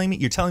of telling me.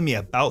 You're telling me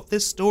about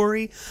this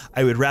story.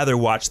 I would rather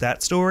watch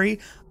that story.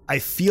 I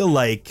feel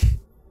like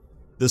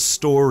the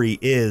story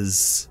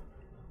is,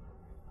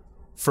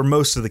 for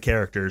most of the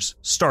characters,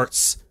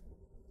 starts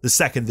the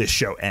second this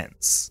show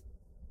ends.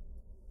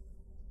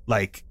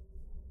 Like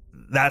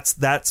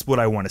that's what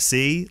I want to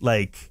see.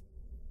 Like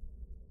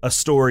a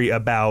story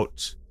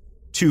about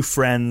two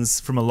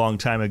friends from a long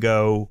time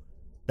ago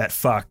that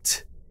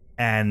fucked,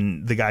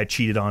 and the guy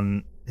cheated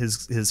on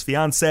his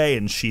fiance,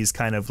 and she's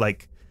kind of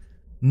like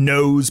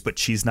knows, but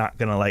she's not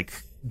gonna like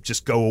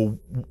just go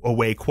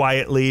away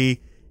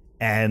quietly,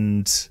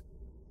 and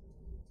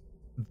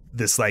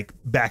this like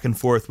back and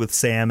forth with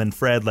Sam and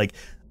Fred. Like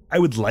I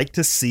would like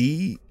to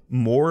see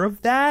more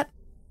of that,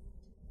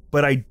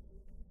 but I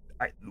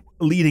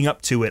leading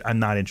up to it, I'm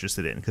not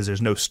interested in, because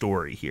there's no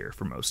story here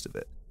for most of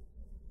it.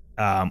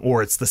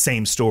 Or it's the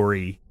same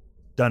story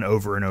done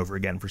over and over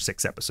again for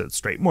 6 episodes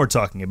straight. More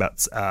talking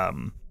about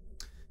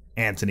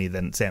Anthony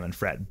than Sam and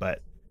Fred,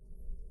 but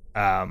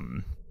yeah,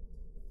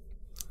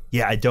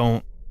 I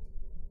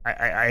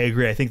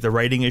agree. I think the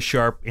writing is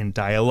sharp in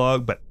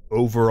dialogue, but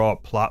overall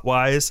plot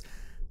wise,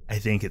 I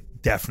think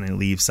it definitely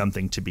leaves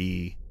something to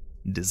be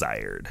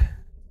desired.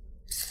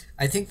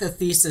 I think the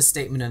thesis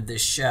statement of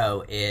this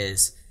show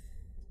is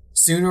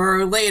sooner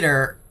or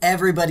later,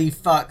 everybody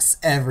fucks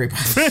everybody.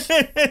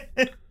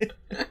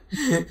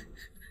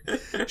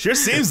 Sure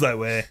seems that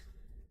way.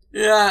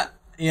 Yeah.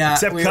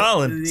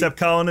 Except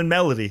Colin and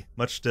Melody,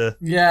 much to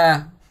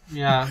Yeah.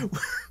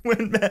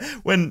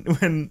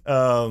 when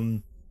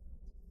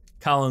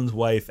Colin's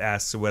wife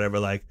asks or whatever,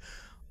 like,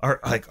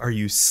 are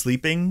you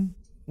sleeping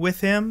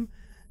with him?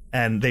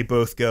 And they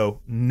both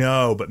go,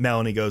 no, but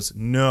Melanie goes,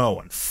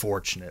 no,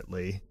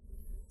 unfortunately.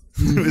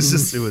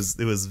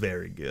 It was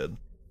very good.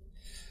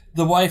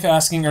 The wife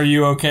asking, are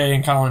you okay?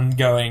 And Colin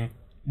going,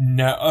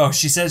 no. Oh,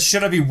 she says,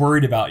 should I be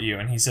worried about you?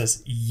 And he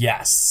says,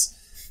 yes.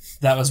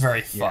 That was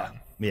very fun.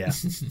 Yeah.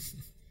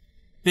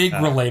 Big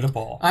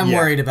relatable. I'm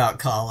worried about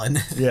Colin.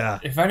 Yeah.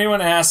 If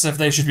anyone asks if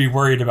they should be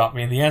worried about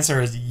me, the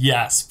answer is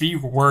yes. Be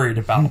worried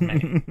about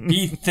me.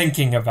 Be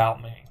thinking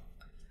about me.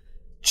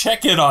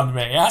 Check in on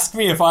me. Ask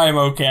me if I am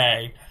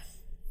okay.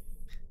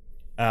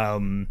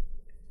 Yeah,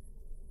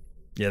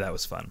 that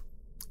was fun.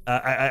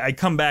 I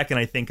come back and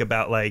I think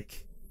about,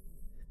 like,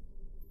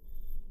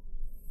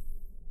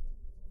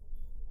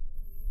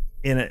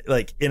 in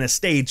a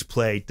stage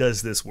play,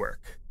 does this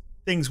work?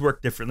 Things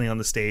work differently on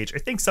the stage. I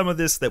think some of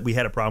this that we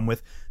had a problem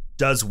with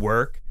does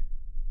work.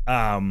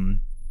 I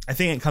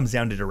think it comes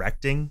down to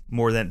directing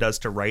more than it does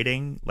to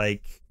writing.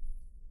 Like,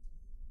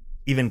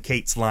 even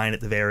Kate's line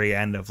at the very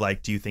end of,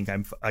 like, do you think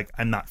I'm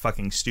not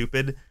fucking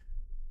stupid?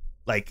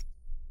 Like,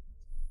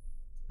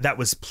 that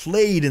was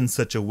played in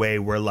such a way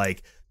where,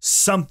 like,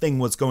 something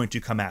was going to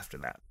come after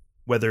that.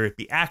 Whether it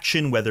be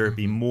action, whether it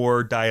be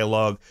more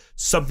dialogue,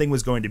 something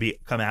was going to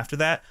come after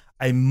that.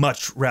 I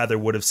much rather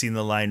would have seen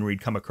the line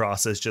read come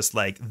across as just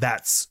like,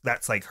 that's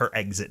like her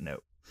exit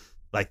note.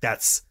 Like,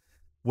 that's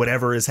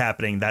whatever is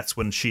happening. That's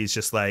when she's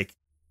just like,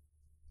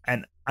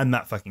 and I'm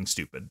not fucking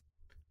stupid.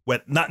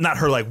 Not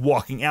her like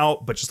walking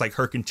out, but just like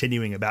her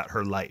continuing about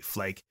her life.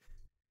 Like,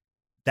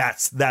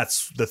 that's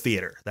the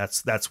theater.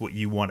 That's what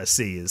you want to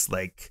see, is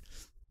like,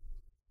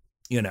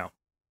 you know,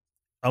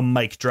 a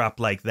mic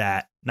drop like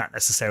that. Not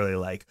necessarily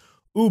like,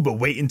 ooh, but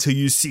wait until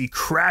you see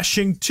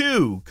Crashing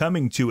 2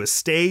 coming to a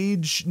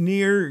stage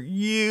near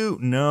you.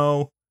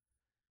 No.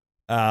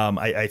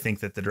 I think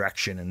that the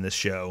direction in this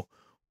show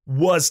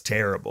was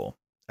terrible.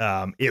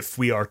 If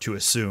we are to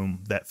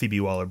assume that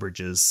Phoebe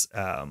Waller-Bridge's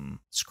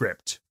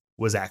script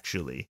was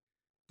actually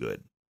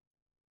good,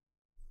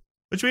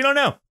 which we don't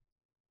know.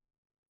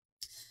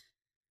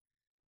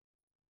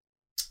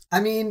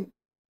 I mean,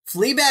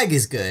 Fleabag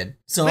is good,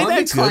 so I'm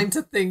Fleabag's inclined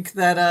to think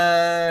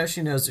that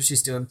she knows what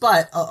she's doing.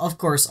 But, of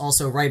course,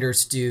 also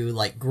writers do,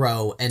 like,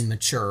 grow and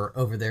mature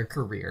over their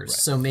careers,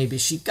 so maybe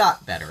she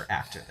got better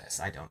after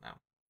this. I don't know.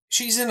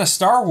 She's in a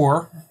Star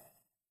Wars.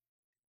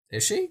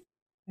 Is she?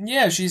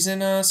 Yeah, she's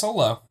in a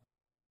Solo.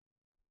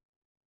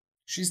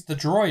 She's the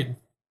droid.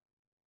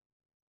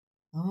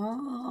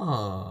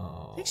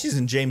 Oh. I think she's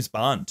in James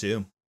Bond,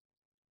 too.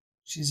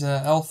 She's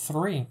a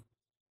L3.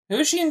 Who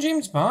is she in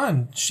James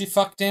Bond? She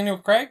fucked Daniel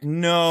Craig?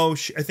 No,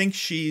 I think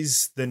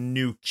she's the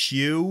new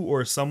Q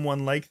or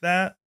someone like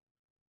that.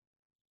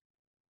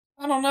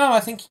 I don't know.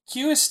 I think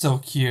Q is still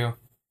Q.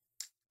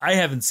 I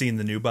haven't seen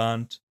the new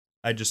Bond.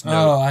 I just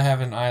know. Oh, I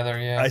haven't either,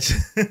 yeah.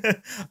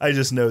 I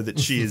just know that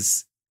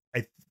she's,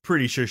 I'm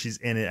pretty sure she's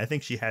in it. I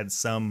think she had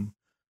some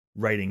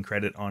writing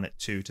credit on it,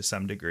 too, to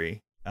some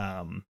degree.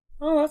 Oh,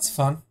 that's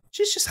fun.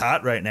 She's just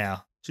hot right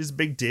now. She's a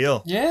big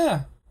deal.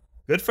 Yeah.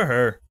 Good for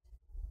her.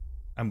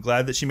 I'm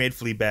glad that she made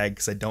Fleabag,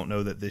 because I don't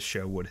know that this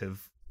show would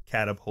have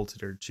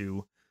catapulted her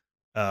to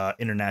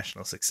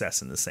international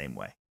success in the same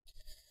way.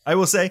 I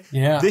will say,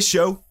 this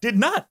show did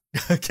not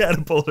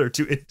catapult her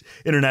to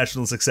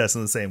international success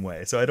in the same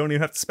way, so I don't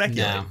even have to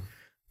speculate.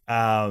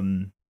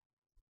 No.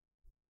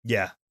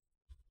 Yeah,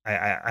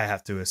 I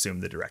have to assume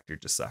the director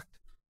just sucked.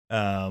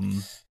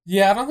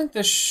 Yeah, I don't think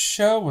this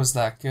show was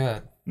that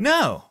good.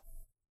 No,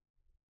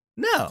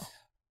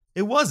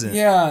 it wasn't.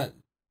 Yeah,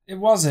 it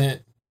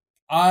wasn't.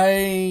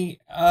 I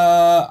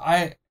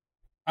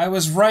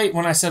was right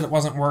when I said it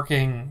wasn't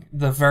working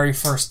the very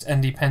first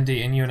Indie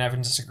Pendy, and you and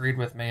Evan disagreed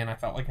with me, and I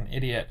felt like an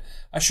idiot.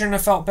 I shouldn't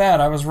have felt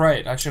bad. I was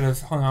right. I should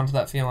have hung on to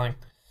that feeling.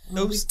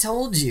 Well, we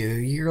told you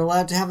you're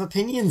allowed to have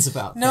opinions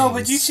about things. No,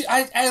 but you two,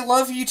 I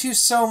love you two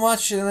so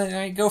much, and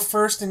I go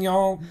first, and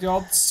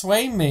y'all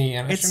sway me,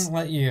 and I shouldn't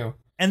let you.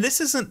 And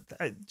this isn't.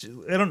 I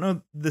don't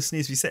know. This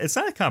needs to be said. It's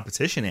not a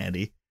competition,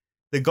 Andy.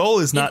 The goal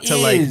is not to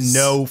like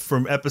know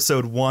from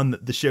episode 1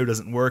 that the show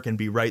doesn't work and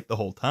be right the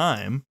whole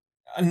time.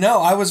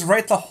 No, I was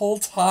right the whole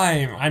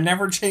time. I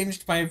never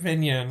changed my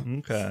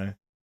opinion. Okay.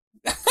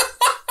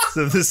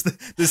 So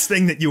this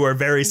thing that you are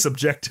very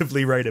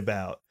subjectively right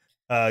about,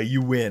 you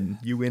win.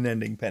 You win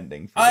Ending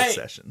Pending for this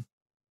session.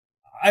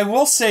 I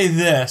will say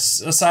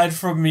this, aside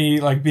from me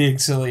like being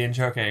silly and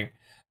joking,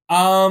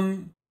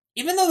 even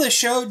though the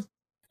show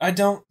I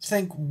don't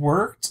think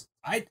worked.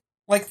 I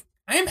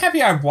am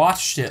happy I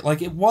watched it.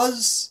 Like, it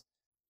was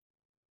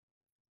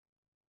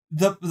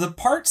the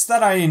parts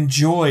that I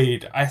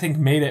enjoyed, I think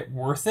made it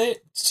worth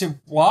it to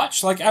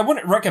watch. Like, I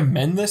wouldn't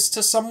recommend this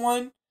to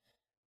someone,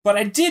 but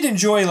I did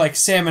enjoy, like,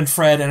 Sam and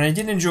Fred, and I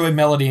did enjoy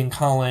Melody and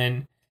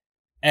Colin,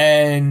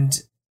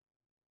 and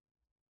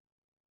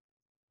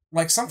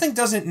like, something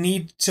doesn't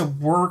need to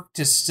work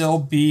to still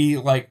be,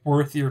 like,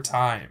 worth your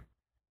time.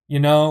 You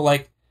know?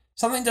 Like,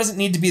 something doesn't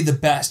need to be the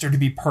best or to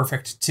be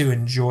perfect to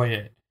enjoy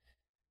it.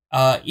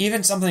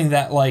 Even something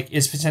that, like,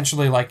 is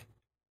potentially, like,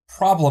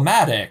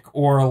 problematic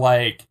or,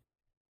 like,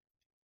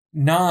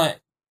 not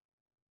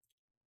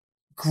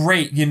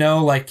great, you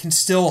know? Like, can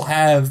still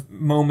have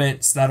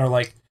moments that are,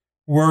 like,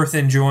 worth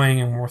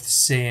enjoying and worth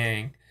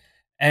seeing.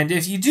 And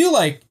if you do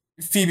like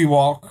Phoebe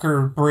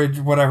Waller-Bridge,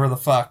 whatever the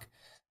fuck,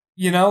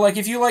 you know, like,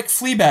 if you like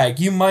Fleabag,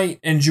 you might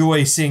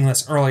enjoy seeing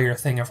this earlier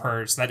thing of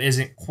hers that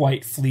isn't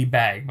quite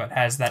Fleabag, but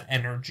has that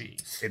energy.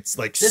 It's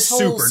like This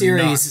super whole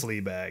series, not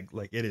Fleabag.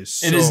 Like, it is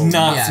so It is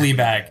not Yeah.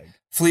 Fleabag.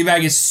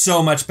 Fleabag is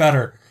so much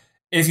better.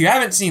 If you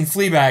haven't seen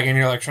Fleabag and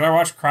you're like, should I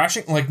watch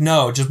Crashing? Like,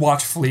 no, just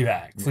watch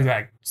Fleabag.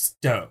 Fleabag's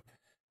dope.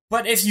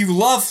 But if you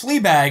love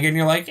Fleabag and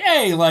you're like,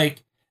 hey,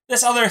 like,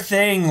 this other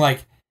thing,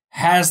 like,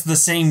 has the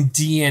same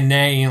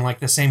DNA and, like,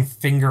 the same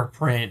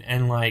fingerprint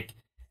and, like,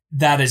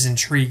 that is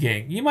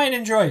intriguing, you might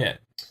enjoy it.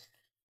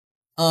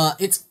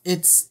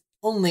 It's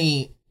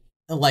only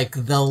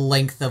like the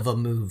length of a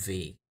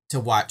movie to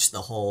watch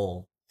the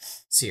whole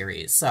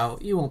series, so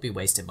you won't be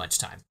wasting much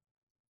time.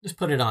 Just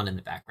put it on in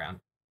the background.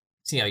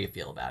 See how you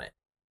feel about it.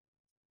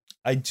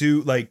 I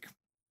do like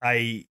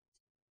I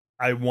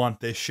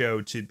want this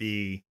show to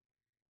be,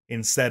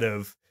 instead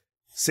of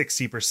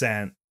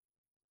 60%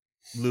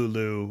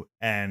 Lulu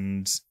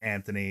and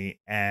Anthony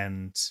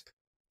and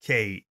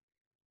Kate,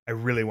 I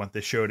really want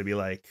this show to be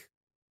like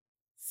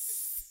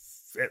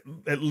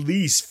at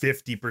least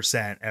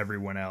 50%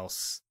 everyone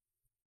else,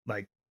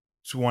 like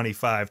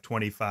 25,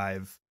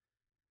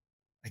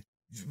 like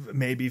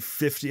maybe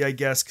 50, I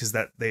guess, because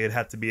that they'd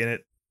have to be in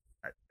it.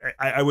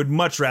 I would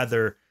much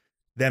rather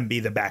them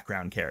be the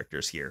background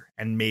characters here,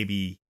 and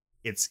maybe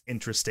it's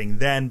interesting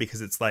then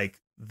because it's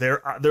like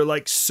they're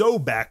like so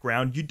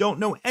background you don't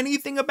know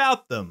anything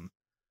about them,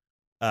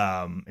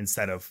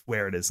 instead of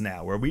where it is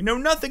now where we know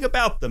nothing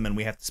about them and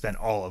we have to spend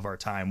all of our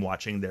time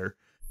watching their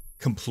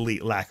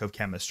complete lack of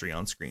chemistry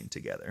on screen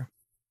together.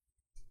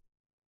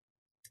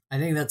 I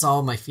think that's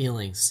all my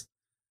feelings.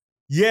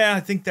 Yeah, I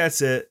think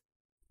that's it.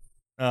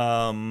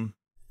 There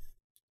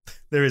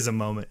is a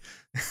moment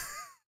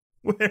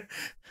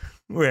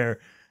where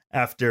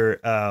after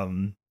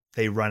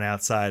they run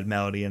outside,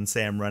 Melody and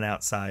Sam run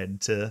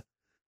outside to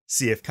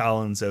see if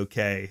Colin's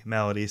okay.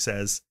 Melody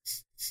says,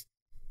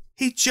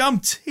 he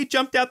jumped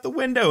out the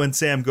window, and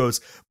Sam goes,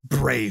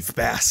 brave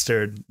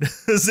bastard.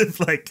 As if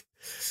like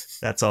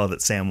that's all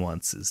that Sam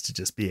wants, is to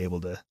just be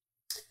able to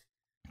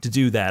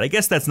do that. I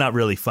guess that's not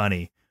really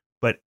funny,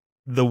 but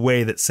the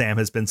way that Sam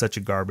has been such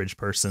a garbage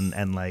person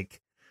and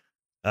like,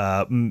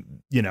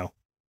 you know,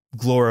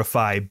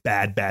 glorify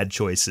bad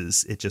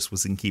choices, it just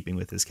was in keeping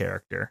with his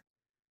character,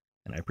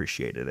 and I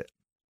appreciated it.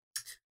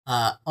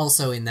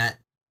 Also in that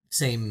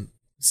same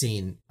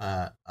scene,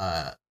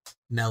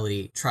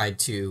 Melody tried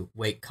to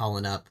wake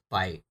Colin up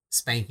by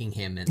spanking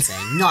him and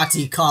saying,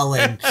 naughty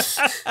Colin.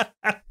 It's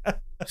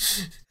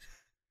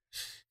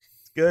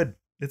good.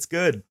 It's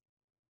good.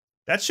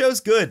 That show's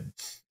good.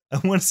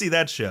 I want to see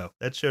that show.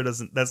 That show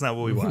that's not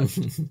what we watched.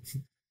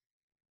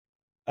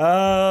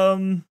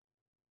 I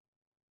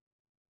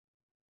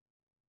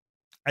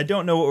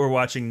don't know what we're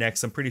watching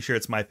next. I'm pretty sure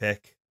it's my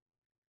pick.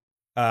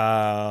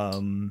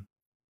 I'm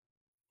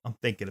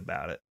thinking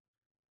about it.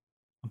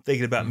 I'm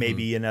thinking about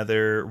maybe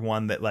another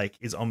one that like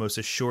is almost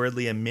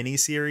assuredly a mini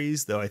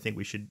series, though I think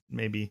we should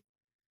maybe,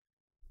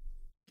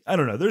 I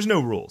don't know. There's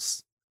no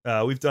rules.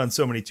 We've done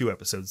so many 2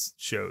 episodes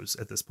shows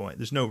at this point.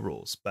 There's no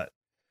rules, but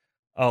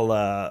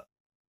I'll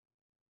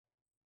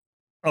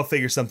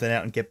figure something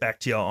out and get back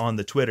to y'all on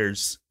the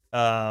Twitters.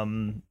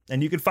 And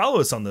you can follow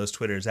us on those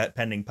Twitters at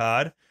Pending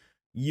Pod.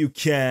 You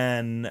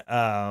can,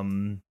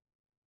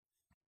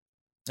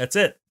 that's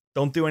it.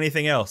 Don't do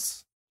anything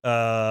else.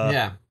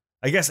 Yeah.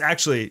 I guess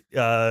actually,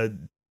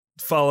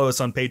 follow us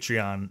on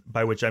Patreon,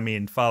 by which I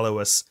mean follow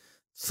us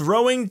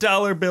throwing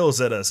dollar bills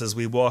at us as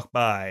we walk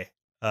by,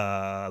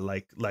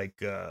 like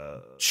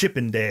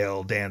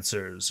Chippendale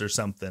dancers or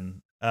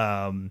something.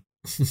 That's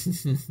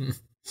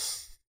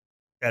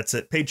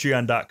at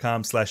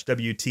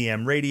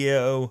patreon.com/WTM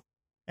radio.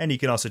 And you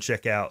can also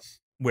check out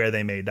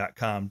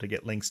wheretheymade.com to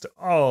get links to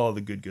all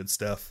the good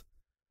stuff.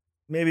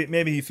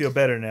 Maybe you feel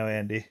better now,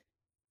 Andy,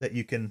 that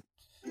you can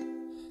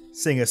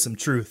sing us some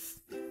truth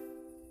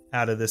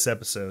out of this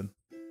episode.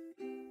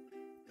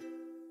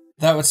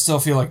 That would still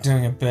feel like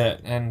doing a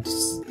bit, and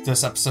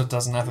this episode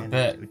doesn't have a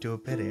bit. Do a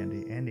bit,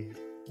 Andy.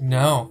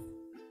 No.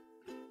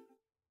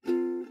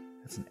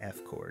 That's an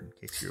F chord, in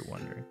case you're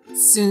wondering.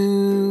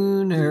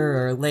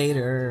 Sooner or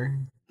later,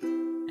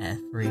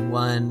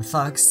 everyone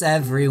fucks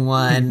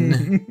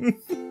everyone.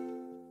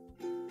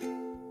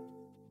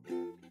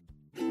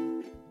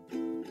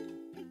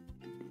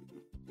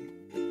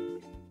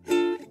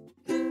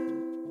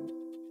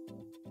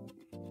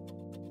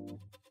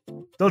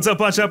 Don't tell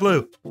Punch Out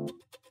Blue.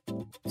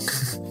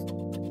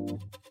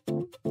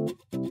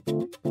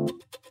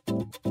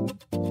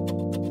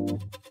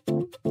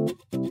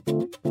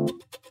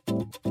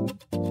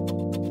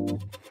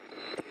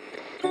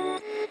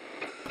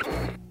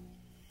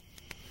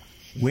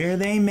 Where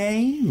They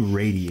May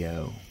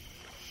Radio.